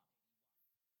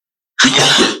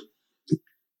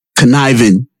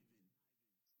 Conniving.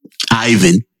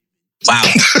 Ivan. Wow.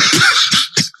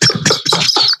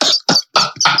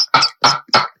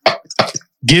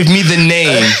 Give me the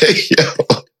name.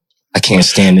 I can't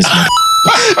stand this man.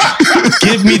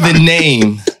 Give me the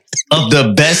name of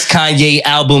the best Kanye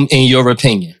album in your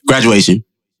opinion. Graduation.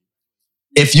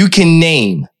 If you can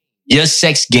name your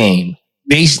sex game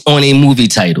based on a movie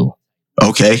title.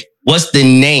 Okay. What's the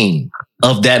name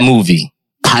of that movie?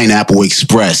 Pineapple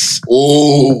Express.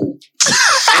 Oh.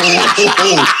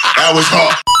 That was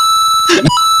hard.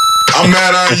 I'm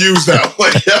mad I used that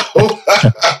one, yo.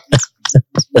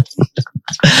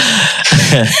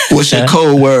 What's your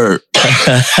code word?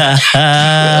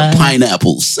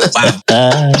 Pineapples.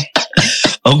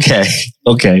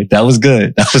 Okay. That was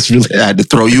good. That was really. I had to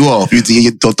throw you off.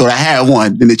 You thought I had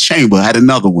one in the chamber. I had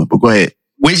another one, but go ahead.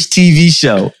 Which TV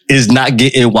show is not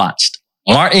getting watched?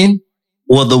 Martin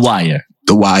or The Wire?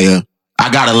 The Wire. I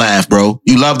gotta laugh, bro.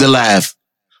 You love to laugh.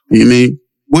 You know what I mean?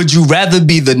 Would you rather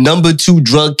be the number 2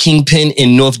 drug kingpin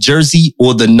in North Jersey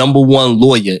or the number 1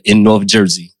 lawyer in North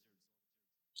Jersey?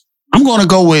 I'm going to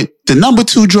go with the number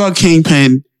 2 drug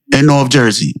kingpin in North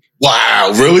Jersey.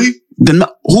 Wow, really?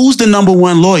 Who's the number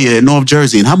 1 lawyer in North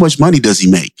Jersey and how much money does he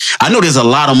make? I know there's a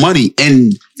lot of money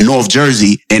in North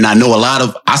Jersey and I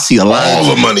see a lot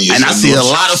all the money is and I see a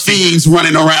lot of fiends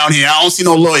running around here. I don't see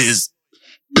no lawyers.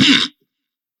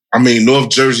 I mean, North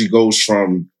Jersey goes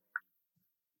from,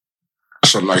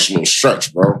 that's a nice little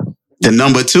stretch, bro. The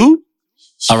number 2?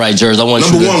 All right, Jers, I want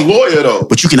number 1 lawyer, though.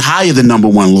 But you can hire the number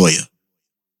 1 lawyer.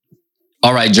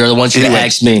 All right, Jers, I want you to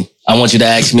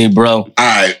ask me. Bro. All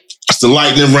right. That's the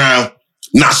lightning round.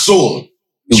 Not sore.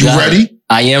 You ready? It.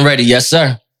 I am ready. Yes,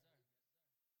 sir.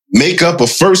 Make up a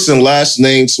first and last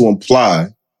name to imply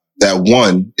that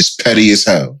one is petty as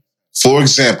hell. For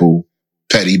example,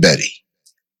 Petty Betty.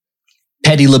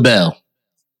 Petty LaBelle.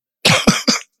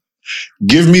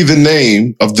 Give me the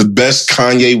name of the best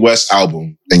Kanye West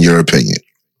album, in your opinion.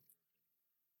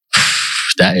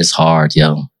 That is hard,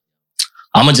 yo.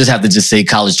 I'm going to just have to say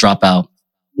College Dropout.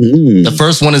 The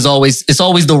first one is always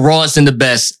the rawest and the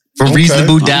best. From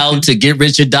Reasonable Doubt to Get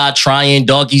Rich or Die Trying,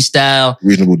 Doggy Style.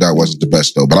 Reasonable Doubt wasn't the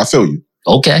best, though, but I feel you.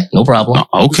 Okay, no problem.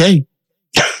 Okay.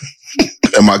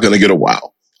 Am I going to get a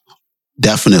wow?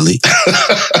 Definitely.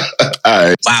 All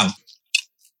right. Wow.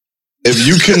 If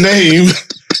you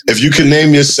can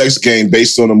name your sex game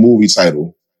based on a movie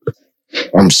title, I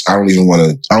don't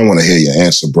want to hear your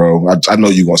answer, bro. I know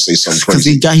you're going to say something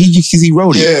crazy. Because he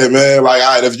wrote it. Yeah, man. Like,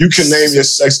 all right, if you can name your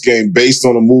sex game based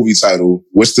on a movie title,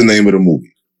 what's the name of the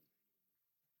movie?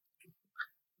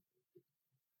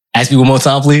 Ask me one more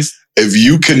time, please. If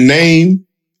you can name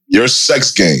your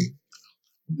sex game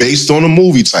based on a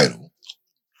movie title,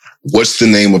 what's the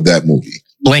name of that movie?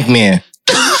 Blank Man.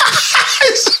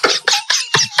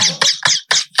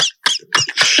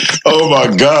 Oh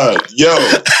my God. Yo.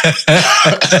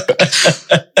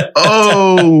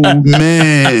 Oh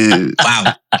man.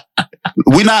 Wow.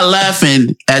 We're not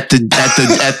laughing at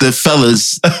the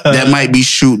fellas that might be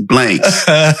shooting blanks.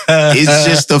 It's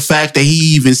just the fact that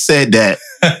he even said that.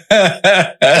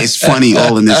 It's funny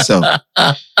all in itself.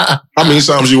 How many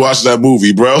times you watched that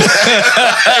movie, bro?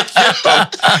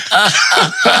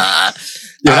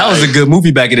 Yeah, that was a good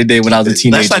movie back in the day when I was a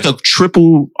teenager. That's like a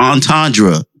triple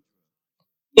entendre.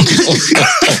 You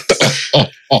know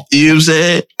what I'm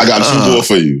saying? I got two more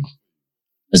for you.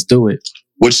 Let's do it.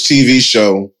 Which TV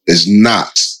show is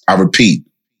not, I repeat,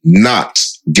 not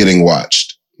getting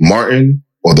watched? Martin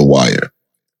or The Wire?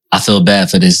 I feel bad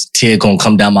for this. Tear gonna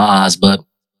come down my eyes, but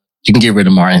you can get rid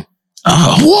of Martin.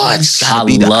 What? I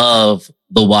love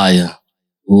The Wire.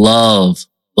 Love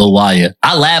The Wire.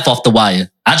 I laugh off The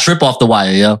Wire. I trip off The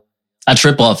Wire, yo. I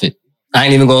trip off it. I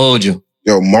ain't even gonna hold you.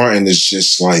 Yo, Martin is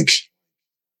just like,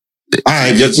 all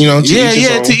right, just, you know, to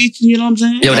each, you know what I'm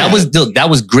saying? Yo, that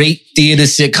was great theater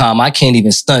sitcom. I can't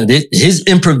even stun it. His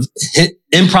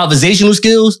improvisational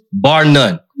skills, bar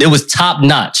none. It was top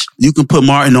notch. You can put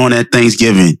Martin on at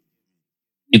Thanksgiving.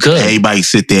 You could. Everybody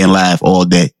sit there and laugh all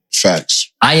day.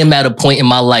 Facts. I am at a point in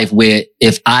my life where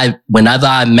whenever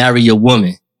I marry a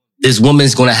woman, this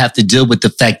woman's going to have to deal with the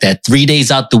fact that 3 days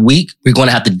out the week, we're going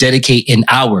to have to dedicate an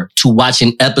hour to watch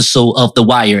an episode of The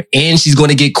Wire. And she's going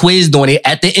to get quizzed on it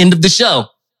at the end of the show.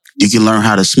 You can learn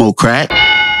how to smoke crack.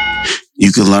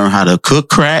 You can learn how to cook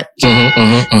crack.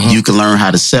 You can learn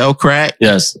how to sell crack.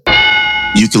 Yes.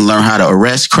 You can learn how to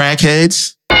arrest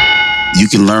crackheads. You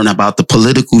can learn about the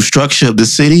political structure of the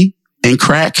city and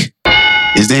crack.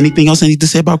 Is there anything else I need to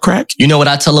say about crack? You know what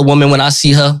I tell a woman when I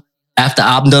see her after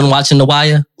I'm done watching The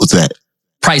Wire? What's that?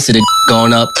 Price of the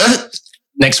going up.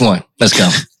 Next one. Let's go.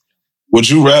 Would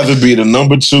you rather be the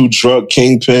number 2 drug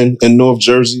kingpin in North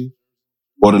Jersey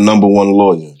or the number 1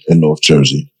 lawyer in North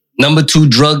Jersey? Number two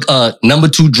drug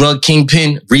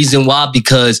kingpin. Reason why?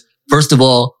 Because first of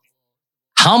all,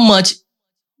 how much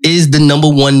is the number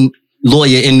 1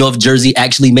 lawyer in North Jersey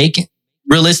actually making?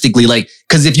 Realistically, like,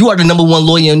 because if you are the number 1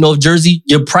 lawyer in North Jersey,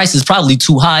 your price is probably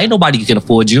too high. Ain't nobody can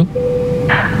afford you.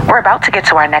 We're about to get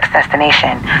to our next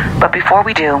destination, but before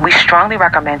we do, we strongly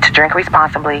recommend to drink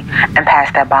responsibly and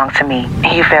pass that bong to me.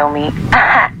 You feel me?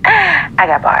 I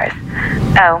got bars.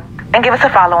 Oh, and give us a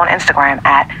follow on Instagram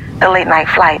at The Late Night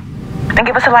Flight. And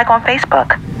give us a like on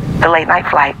Facebook, The Late Night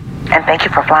Flight. And thank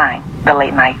you for flying The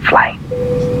Late Night Flight.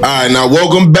 All right, now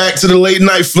welcome back to The Late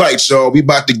Night Flight, y'all. We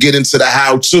about to get into the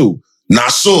how-to.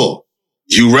 Nasur,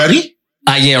 you ready?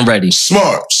 I am ready.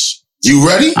 Smarts, you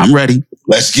ready? I'm ready.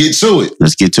 Let's get to it.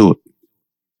 Let's get to it.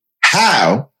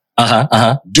 How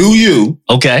Uh-huh. do you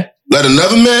Okay. let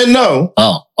another man know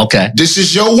Oh, okay. this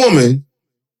is your woman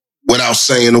without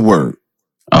saying a word?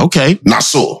 Okay.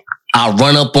 Nasur. I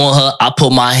run up on her. I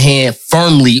put my hand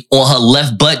firmly on her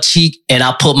left butt cheek and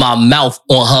I put my mouth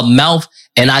on her mouth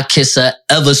and I kiss her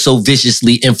ever so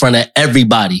viciously in front of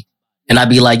everybody. And I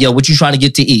be like, yo, what you trying to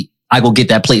get to eat? I go get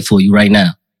that plate for you right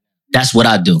now. That's what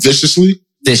I do. Viciously?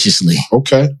 Viciously.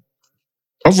 Okay.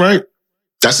 All right.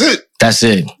 That's it. That's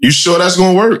it. You sure that's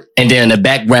going to work? And then in the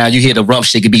background, you hear the rump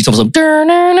shaker beats. Some boom,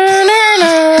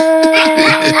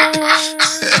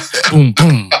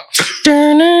 boom.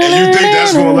 And you think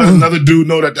that's going to let another dude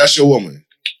know that that's your woman?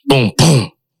 Boom,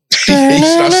 boom. Hey,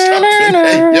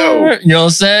 yo. You know what I'm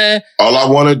saying? All I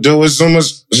want to do is zoom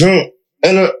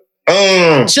and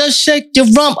Just shake your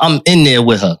rump. I'm in there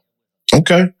with her.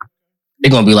 Okay.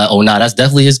 They're going to be like, oh, nah, that's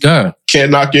definitely his girl.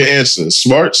 Can't knock your answer.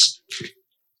 Smarts?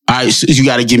 All right, so you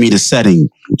got to give me the setting.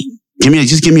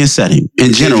 Just give me a setting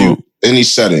in general. Any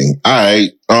setting. All right.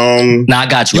 Nah, I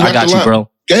got you. I got you, bro.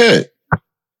 Go ahead.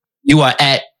 You are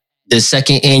at the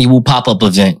second annual pop-up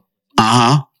event.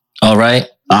 Uh-huh. All right?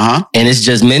 Uh-huh. And it's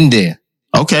just men there.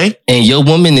 Okay. And your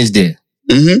woman is there.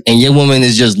 Mm-hmm. And your woman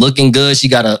is just looking good. She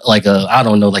got I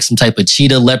don't know, like some type of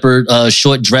cheetah leopard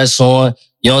short dress on.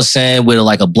 You know what I'm saying? With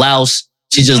like a blouse.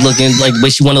 She's just looking like where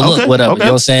she want to look, whatever. Okay. You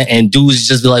know what I'm saying? And dudes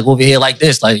just be like over here like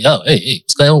this, like, yo, hey,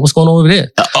 what's going on over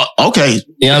there? Okay.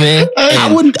 You know what I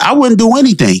mean? I wouldn't do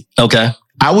anything. Okay.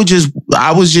 I would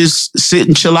just sit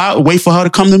and chill out and wait for her to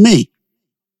come to me.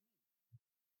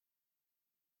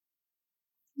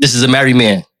 This is a married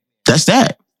man. That's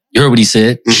that. You heard what he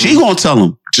said. Mm-hmm. She gonna tell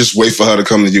him. Just wait for her to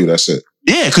come to you. That's it.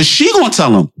 Yeah, because she gonna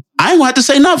tell him. I ain't gonna have to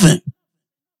say nothing.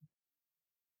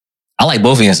 I like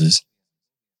both answers.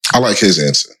 I like his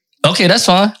answer. Okay, that's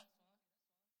fine.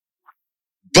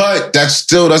 But that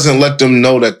still doesn't let them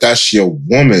know that that's your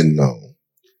woman, though.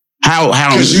 How?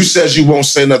 Because you said you won't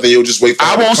say nothing. You'll just wait for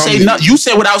her to come. I won't say nothing. You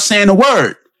said without saying a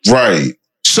word. Right.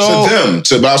 So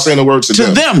without saying a word to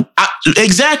them.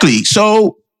 Exactly.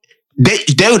 So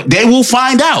they will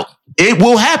find out. It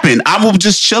will happen. I will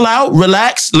just chill out,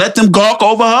 relax, let them gawk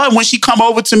over her. And when she come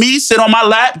over to me, sit on my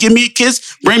lap, give me a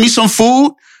kiss, bring me some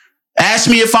food. Ask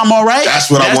me if I'm all right. That's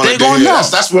what I wanted to hear.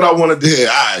 That's what I wanted to hear.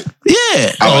 All right.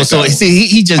 Yeah. Oh, so see,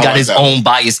 he just got his own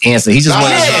biased answer. He just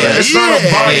wanted to. It's not a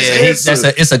biased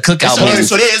answer. It's a cookout moment.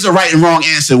 So there is a right and wrong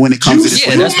answer when it comes to this.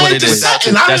 Yeah, that's what it is. I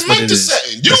didn't make the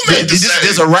setting. You made the setting.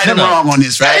 There's a right and wrong on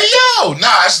this, right? Hey, yo,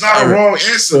 it's not a wrong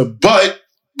answer. But,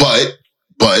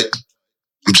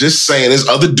 I'm just saying, there's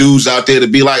other dudes out there to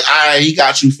be like, all right, he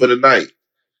got you for the night.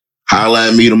 Holla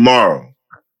at me tomorrow.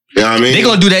 You know what I mean? They're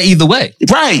going to do that either way.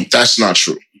 Right. That's not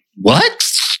true. What?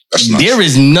 That's not there true.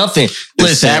 is nothing. The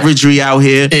savagery out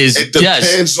here. It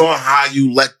depends on how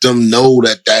you let them know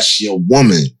that that's your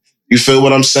woman. You feel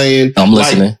what I'm saying? I'm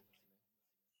listening.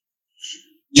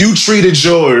 You treated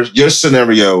your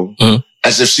scenario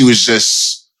as if she was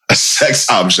just a sex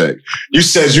object. You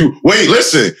said you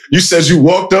said you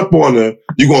walked up on her,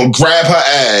 you're gonna grab her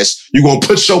ass, you're gonna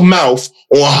put your mouth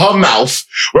on her mouth,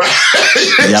 right?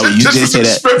 Yeah, you did say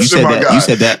that. You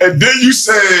said that. And then you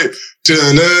said,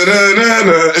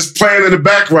 it's playing in the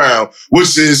background,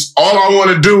 which is all I want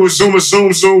to do is zoom,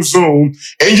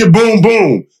 and you boom,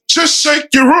 boom. Just shake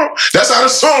your rump. That's how the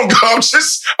song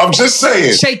goes. I'm just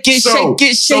saying. Shake it, shake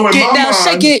it now,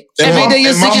 shake it. Every day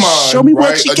you're singing. Show me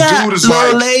what you got,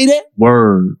 little lady.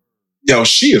 Word. Yo,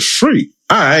 she is free.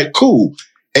 All right, cool.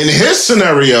 In his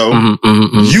scenario,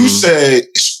 you said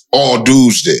it's all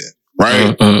dudes there,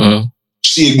 right?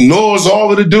 She ignores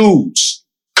all of the dudes,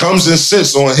 comes and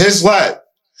sits on his lap,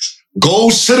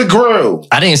 goes to the grill.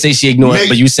 I didn't say she ignored it,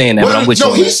 but you saying that, but I'm with you.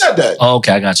 No, he said that. Oh,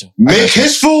 okay, I got you. Make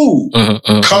his food,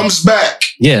 comes back,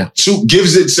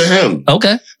 gives it to him.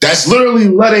 Okay. That's literally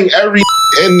letting every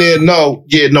in there know,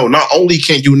 not only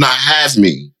can you not have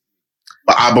me,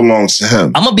 but I belong to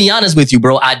him. I'm gonna be honest with you,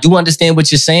 bro. I do understand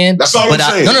what you're saying. That's all I'm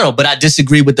saying. No. But I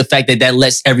disagree with the fact that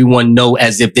lets everyone know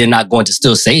as if they're not going to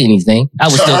still say anything.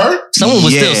 Someone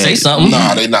would still say something.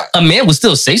 Nah, they not. A man would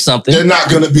still say something. They're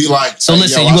not gonna be like, so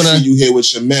listen, I see you here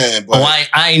with your man. But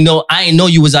I ain't know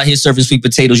you was out here serving sweet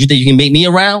potatoes. You think you can make me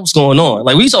around? What's going on?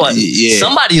 Like we saw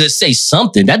somebody to say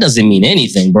something. That doesn't mean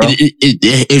anything, bro.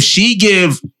 If she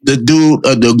give the dude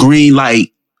the green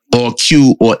light or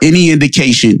cue or any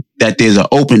indication that there's an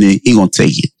opening, he gonna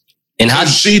take it. And how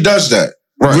she does that,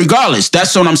 right? Regardless,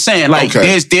 that's what I'm saying. Like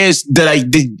there's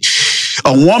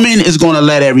a woman is gonna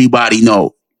let everybody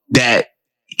know that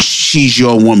she's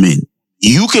your woman.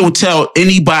 You can tell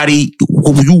anybody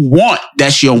who you want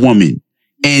that's your woman,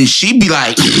 and she be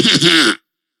like,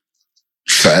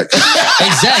 fact.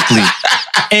 Exactly.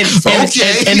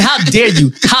 And how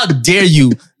dare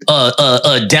you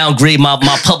downgrade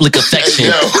my public affection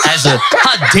as a,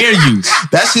 how dare you?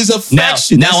 That's his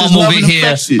affection. Now I'm over here.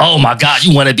 Affection. Oh my God,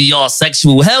 you want to be all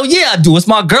sexual? Hell yeah, I do. It's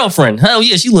my girlfriend. Hell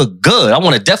yeah, she look good. I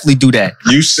want to definitely do that.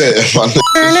 You said What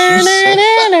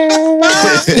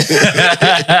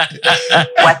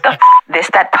the This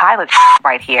that pilot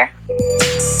right here.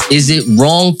 Is it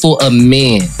wrong for a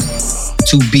man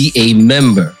to be a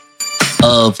member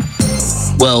of,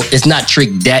 well, it's not Trick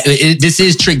Daddy. This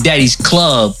is Trick Daddy's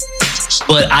club,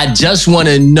 but I just want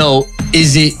to know,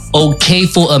 is it okay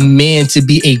for a man to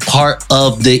be a part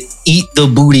of the Eat the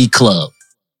Booty Club?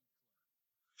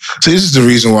 See, this is the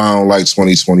reason why I don't like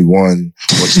 2021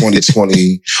 or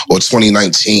 2020 or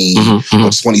 2019 or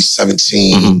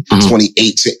 2017,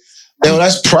 2018. Yo,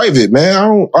 that's private, man.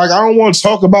 I don't want to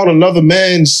talk about another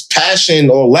man's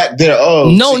passion or lack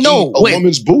thereof. No, a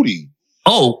woman's booty.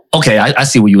 Oh, okay. I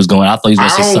see where you was going. I thought you was going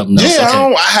to say something else. Yeah,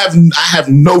 okay. I have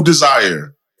no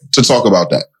desire to talk about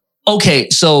that.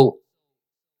 Okay, so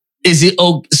is it?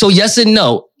 So yes and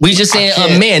no. We just saying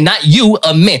a man, not you,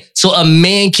 a man. So a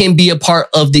man can be a part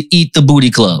of the Eat the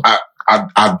Booty Club.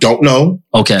 I don't know.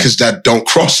 Okay, because that don't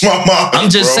cross my mind. I'm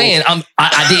just saying.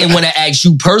 I didn't want to ask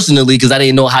you personally because I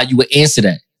didn't know how you would answer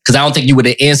that. Because I don't think you would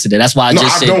have answered it. That's why I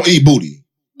just said. I don't eat booty.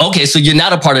 Okay, so you're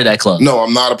not a part of that club. No,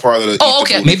 I'm not a part of the. Oh,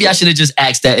 okay. Maybe I should have just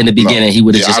asked that in the beginning. No, he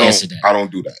would have just answered that. I don't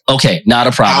do that. Okay, not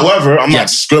a problem. However, I'm not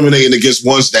discriminating against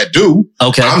ones that do.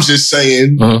 Okay, I'm just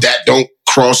saying that don't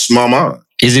cross my mind.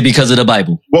 Is it because of the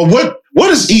Bible? Well,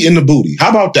 what is eating the booty? How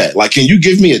about that? Like, can you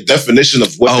give me a definition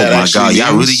of what that actually means? Oh my God,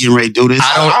 y'all really getting ready to do this?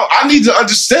 I need to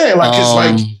understand. Like, it's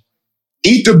like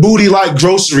eat the booty like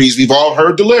groceries. We've all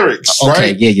heard the lyrics,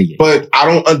 right? Yeah. But I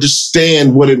don't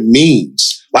understand what it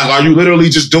means. Like, are you literally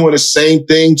just doing the same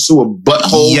thing to a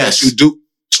butthole that you do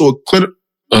to a clitoris?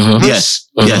 Yes.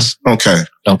 Yes. Okay.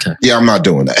 Yeah, I'm not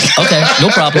doing that. Okay, no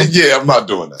problem. Yeah, I'm not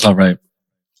doing that. All right.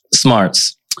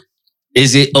 Smarts.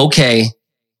 Is it okay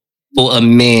for a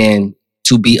man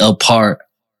to be a part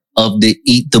of the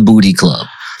Eat the Booty Club?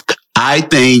 I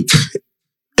think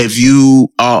if you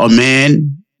are a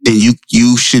man, then you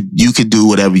could do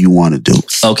whatever you want to do.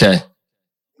 Okay.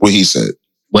 What he said.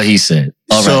 What he said.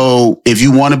 All right. So if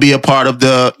you want to be a part of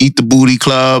the Eat the Booty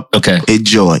Club, Okay.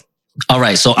 enjoy. All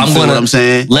right. So You I'm feel going what I'm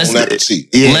saying? let's On that seat.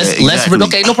 Yeah, let's exactly.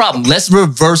 okay, no problem. Let's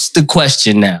reverse the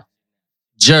question now.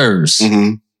 Jers,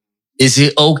 Mhm. is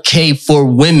it okay for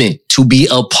women to be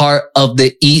a part of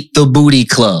the Eat the Booty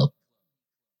Club?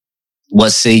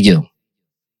 What say you?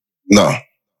 No.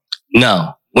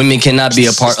 No, women cannot be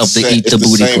a part of the Eat the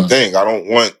Booty same Club. thing. I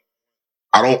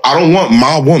don't want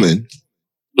my woman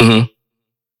Mhm.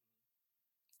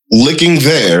 licking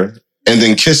there and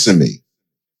then kissing me.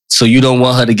 So you don't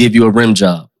want her to give you a rim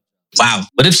job. Wow.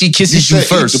 What if she kisses you said eat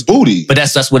first? the booty. But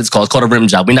that's what it's called. It's called a rim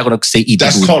job. We're not going to say eat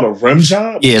That's the booty. called a rim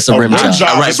job? Yeah, it's a rim job.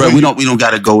 All right, is bro. when We you- don't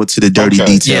got to go into the dirty Okay.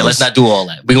 details. Yeah, let's not do all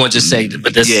that. We're going to just say,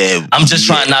 but this, Yeah, I'm just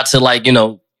trying not to like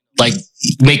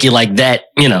make it like that,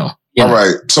 you know. All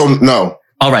right. So no.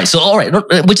 All right. So, all right.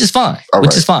 Which is fine. All which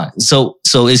right. is fine. So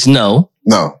it's no.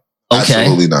 No. Okay.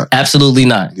 Absolutely not. Absolutely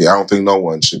not. Yeah, I don't think no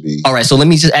one should be. All right. So let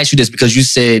me just ask you this because you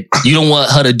said you don't want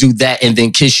her to do that and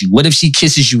then kiss you. What if she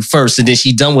kisses you first and then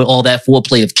she done with all that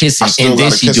foreplay of kissing I still and then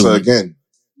gotta she kiss do her it? again.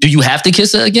 Do you have to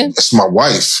kiss her again? It's my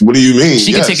wife. What do you mean?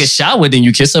 She Yes. can take a shower, then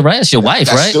you kiss her, right? It's your wife,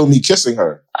 That's right? still me kissing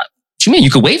her. What you mean?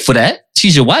 You could wait for that.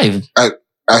 She's your wife.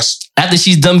 That's After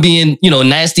she's done being,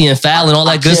 nasty and foul and all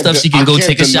I that good can't stuff, de- she can I go can't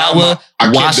take a deny shower, I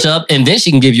can't wash de- up, and then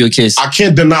she can give you a kiss. I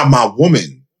can't deny my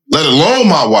woman, let alone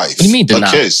my wife. What do you mean deny?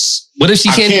 A kiss. What if she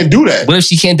I can't? can't do that. What if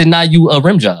she can't deny you a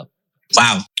rim job?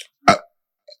 Wow.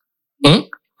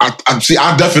 I see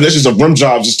our definitions of rim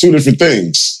jobs is two different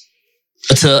things.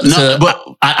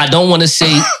 I don't want to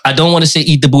say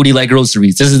eat the booty like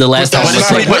groceries. This is the last time I'm that's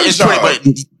gonna not say a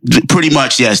rim but pretty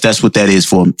much, yes, that's what that is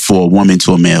for a woman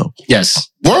to a male. yes.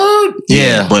 Word?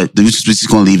 Yeah. But we're just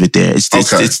gonna leave it there. It's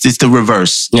Okay. it's the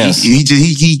reverse. Yes. He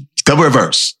the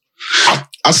reverse.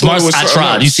 I thought Smarts, it was I something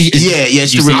tried. else. You see, Yeah,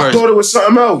 it's you the see- I reverse. thought it was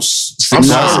something else. I'm No,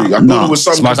 sorry. I no. thought it was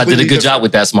something Smarts, I did a good completely job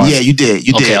with that, Smarts. Yeah, you did.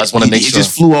 You Okay, did. I just wanna make It sure.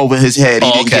 just flew over his head. He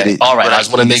Oh, didn't okay. get it. All right. I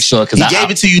just want to make sure because He gave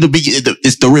it to you to be.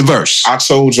 It's the reverse. I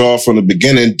told y'all from the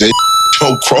beginning, they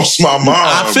don't cross my mind.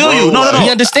 I feel bro. you. No. We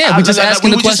understand. We're just asking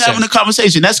we the were just question. having a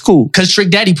conversation. That's cool. Because Trick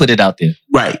Daddy put it out there.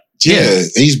 Right. Yeah,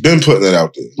 he's been putting it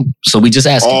out there. So we just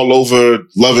asked. All over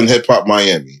Love and Hip Hop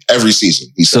Miami. Every season.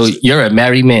 He So says it. you're a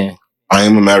married man I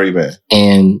am a married man.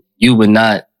 and you would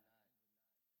not.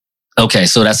 Okay,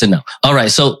 so that's a no. All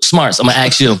right, so Smarts, I'm gonna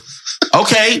ask you,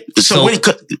 Okay. So,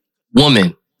 So-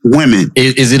 woman, women.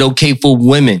 is it okay for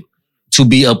women to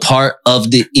be a part of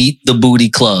the Eat the Booty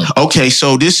Club? Okay.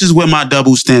 So this is where my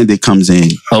double standard comes in.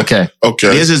 Okay,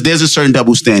 Okay. There's a certain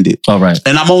double standard, all right.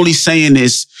 and I'm only saying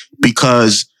this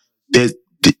because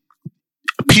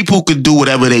people could do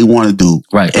whatever they want to do.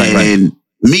 Right. And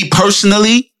me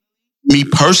personally,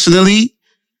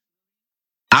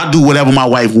 I'll do whatever my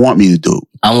wife want me to do.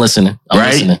 I'm listening.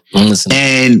 Right? I'm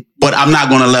listening. But I'm not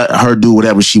going to let her do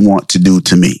whatever she want to do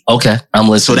to me. Okay, I'm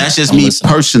So listening. that's just I'm me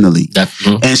listening. personally.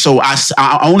 Mhm. And so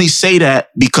I only say that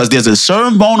because there's a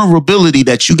certain vulnerability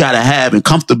that you got to have and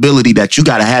comfortability that you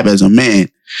got to have as a man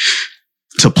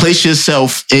to place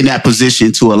yourself in that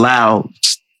position to allow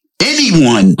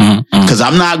anyone, Mhm. because I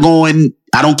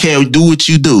don't care, do what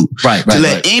you do. Right. To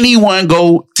let anyone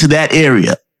go to that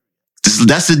area.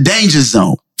 That's a danger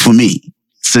zone for me.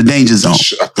 It's a danger zone.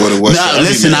 I thought it was. No, for every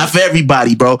listen, man. not for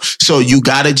everybody, bro. So you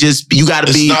gotta It's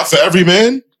be. not for every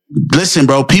man. Listen,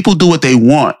 bro. People do what they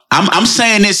want. I'm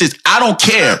saying this is I don't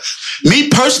care. Me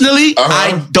personally,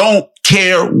 I don't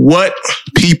care what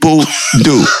people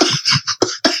do.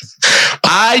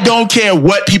 I don't care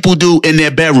what people do in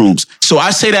their bedrooms. So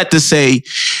I say that to say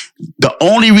the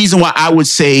only reason why I would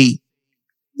say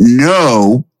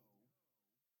no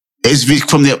is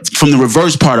from the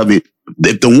reverse part of it.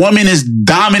 If the woman is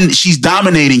she's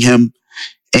dominating him,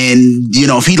 and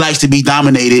if he likes to be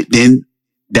dominated, then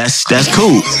that's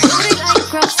cool.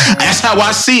 That's how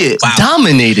I see it. Wow.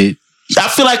 Dominated. I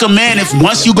feel like a man, if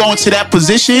once you go into that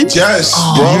position, Yes,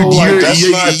 bro. Like, that's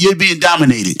not. you're being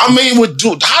dominated. I mean,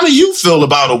 how do you feel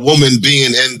about a woman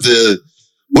being in the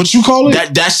what you call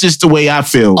it? That's just the way I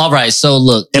feel. All right, so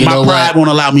look, And you my know pride what? won't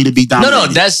allow me to be dominated. No,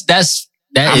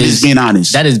 that I'm is just being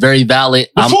honest. that is very valid.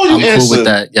 Before I'm you answer, cool with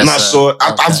that. Yes, not sir. sure.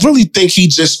 I Okay. really think he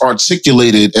just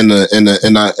articulated in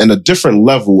a different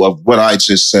level of what I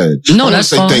just said. No, I wanna that's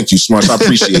say fine. thank you, Smarts. I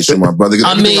appreciate you, my brother.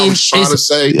 I Everything mean, was trying to it's-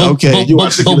 say. Okay. you But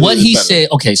articulated what he it better. said,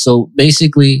 okay, so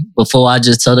basically, before I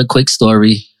just tell the quick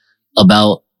story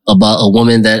about a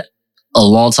woman that a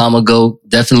long time ago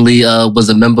definitely was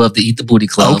a member of the Eat the Booty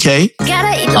Club. Okay.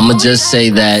 I'ma just say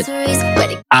that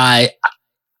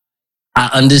I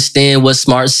understand what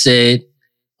Smart said.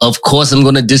 Of course, I'm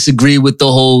gonna disagree with the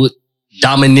whole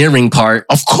domineering part.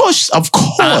 Of course.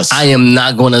 I am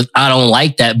not gonna. I don't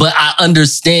like that, but I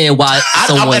understand why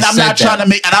someone and I'm said not that.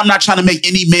 I'm not trying to make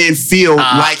any man feel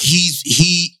like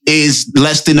he is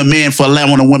less than a man for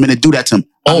allowing a woman to do that to him.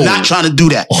 I'm not trying to do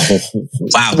that.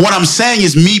 Wow. What I'm saying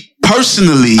is, me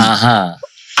personally,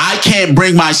 I can't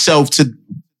bring myself to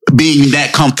being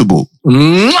that comfortable. Good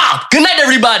night,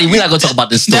 everybody. We're not gonna talk about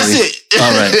this story. That's it.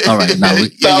 All right. Now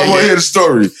I want to hear the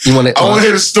story. You want to? I want to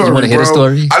hear the story. You want to hear the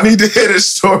story? I need to hear the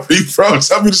story, bro.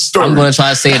 Tell me the story. I'm gonna try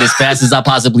to say it as fast as I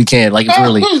possibly can. Like,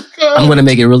 really, I'm gonna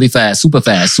make it really fast, super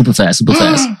fast.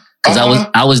 Because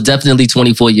I was definitely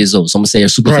 24 years old, so I'm gonna say it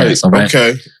super fast. All right.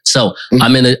 Okay. So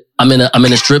I'm in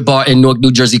a strip bar in Newark,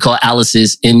 New Jersey called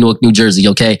Alice's in Newark, New Jersey.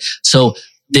 Okay. So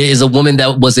there is a woman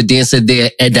that was a dancer there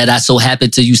and that I so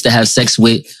happened to used to have sex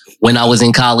with when I was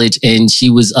in college, and she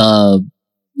was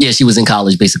she was in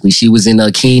college basically. She was in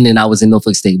Keene and I was in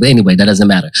Norfolk State. But anyway, that doesn't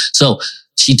matter. So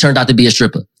she turned out to be a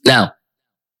stripper. Now,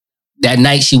 that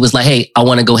night she was like, hey, I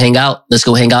want to go hang out. Let's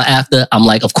go hang out after. I'm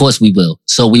like, of course we will.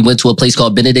 So we went to a place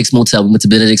called Benedict's Motel. We went to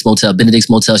Benedict's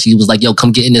Motel. She was like, yo,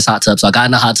 come get in this hot tub. So I got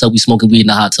in the hot tub. We smoking weed in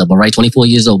the hot tub. All right. 24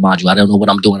 years old, mind you. I don't know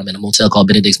what I'm doing. I'm in a motel called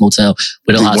Benedict's Motel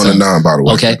with a hot tub. Route 1 and 9, by the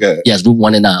way. Okay. Yes, Route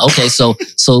 1 and 9. Okay. So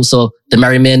the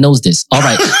married man knows this. All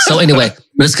right. So anyway,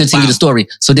 let's continue the story.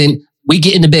 So then we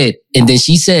get in the bed, and then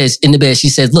she says,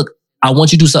 look, I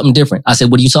want you to do something different. I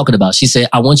said, what are you talking about? She said,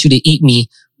 I want you to eat me,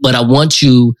 but I want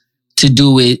you to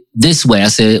do it this way. I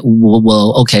said,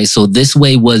 well, okay. So this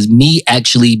way was me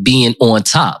actually being on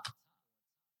top.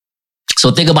 So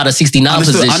think about a 69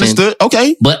 position. Understood.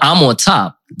 Okay. But I'm on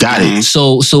top. Got it.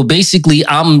 So basically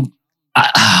I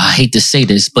hate to say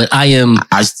this, but I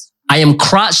am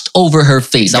crotched over her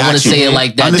face. I want to say it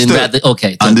like that. Understood.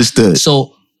 Okay. Understood.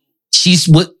 So she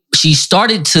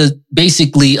started to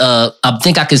basically, I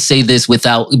think I could say this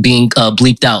without being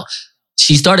bleeped out.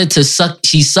 She started to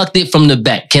she sucked it from the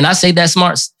back. Can I say that,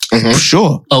 Smarts? Mm-hmm.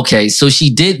 Sure. Okay, so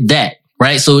she did that,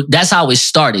 right? So that's how it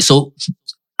started. So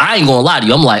I ain't gonna lie to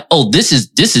you. I'm like, oh, this is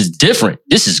different.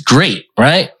 This is great,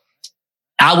 right?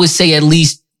 I would say at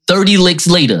least 30 licks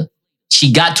later,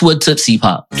 she got to a Tootsie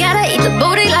Pop. Gotta eat the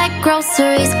booty like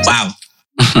groceries. Wow.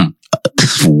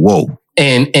 Whoa.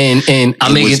 And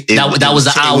I mean that was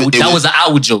an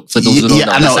owl joke for those who don't know.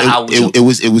 That's an owl joke. It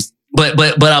was. But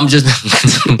I'm just,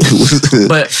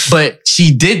 but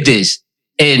she did this,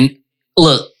 and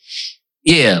look,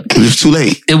 yeah, it was too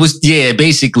late. It was,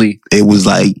 basically, it was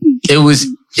like it was,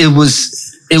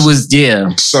 yeah.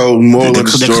 So more of the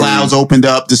story. The clouds opened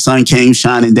up, the sun came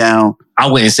shining down.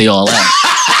 I wouldn't say all that.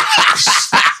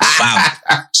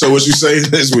 Wow. So what you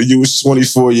saying is, when you was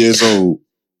 24 years old,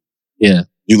 yeah,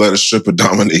 you let a stripper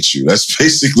dominate you. That's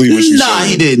basically what you said. Nah,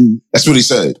 he didn't. That's what he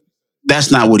said.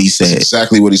 That's not what he said. That's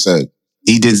exactly what he said.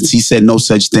 He didn't. He said no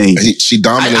such thing. She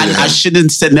dominated him. I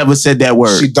shouldn't never said that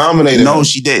word. She dominated him. No,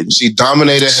 she didn't. She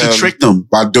dominated him. She tricked him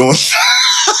by doing.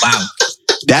 Wow.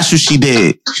 That's what she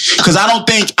did. Because I don't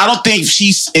think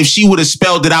if she would have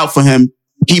spelled it out for him,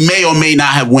 he may or may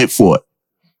not have went for it.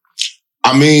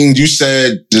 I mean, you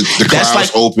said the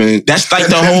clouds open. That's like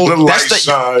the whole. The light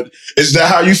shine. Is that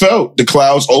how you felt? The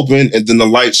clouds open and then the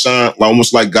light shine,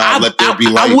 almost like God let there be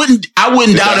light. I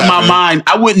wouldn't doubt in my mind.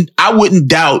 I wouldn't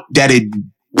doubt that it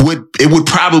would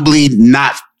probably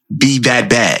not be that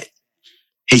bad,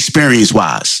 experience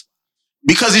wise,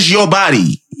 because it's your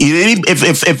body.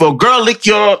 If a girl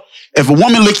if a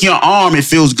woman lick your arm, it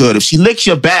feels good. If she licks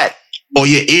your back, or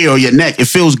your ear or your neck, it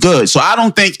feels good. So I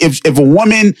don't think if a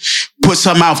woman puts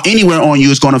her mouth anywhere on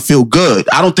you, it's going to feel good.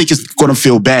 I don't think it's going to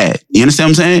feel bad. You understand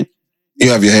what I'm saying? You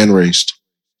have your hand raised.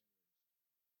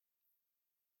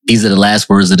 These are the last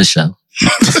words of the show.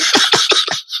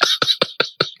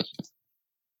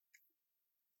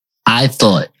 I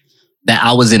thought that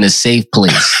I was in a safe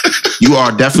place. You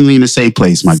are definitely in a safe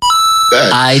place, my.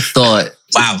 I thought,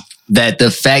 wow, that the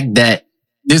fact that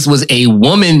this was a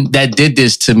woman that did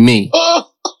this to me,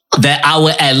 that I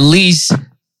would at least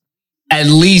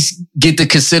get the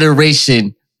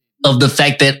consideration of the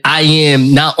fact that I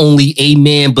am not only a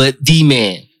man, but the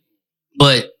man.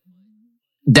 But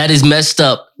that is messed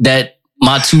up that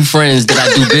my two friends that I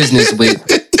do business with.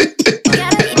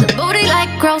 Gotta eat the booty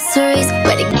like groceries.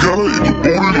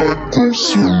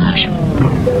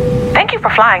 Thank you for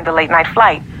flying the late night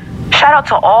flight. Shout out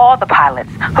to all the pilots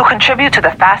who contribute to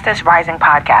the fastest rising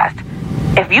podcast.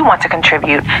 If you want to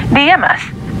contribute, DM us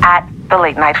at The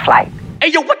Late Night Flight. Hey,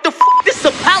 yo, what the f***? This is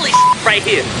a palace right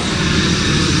here.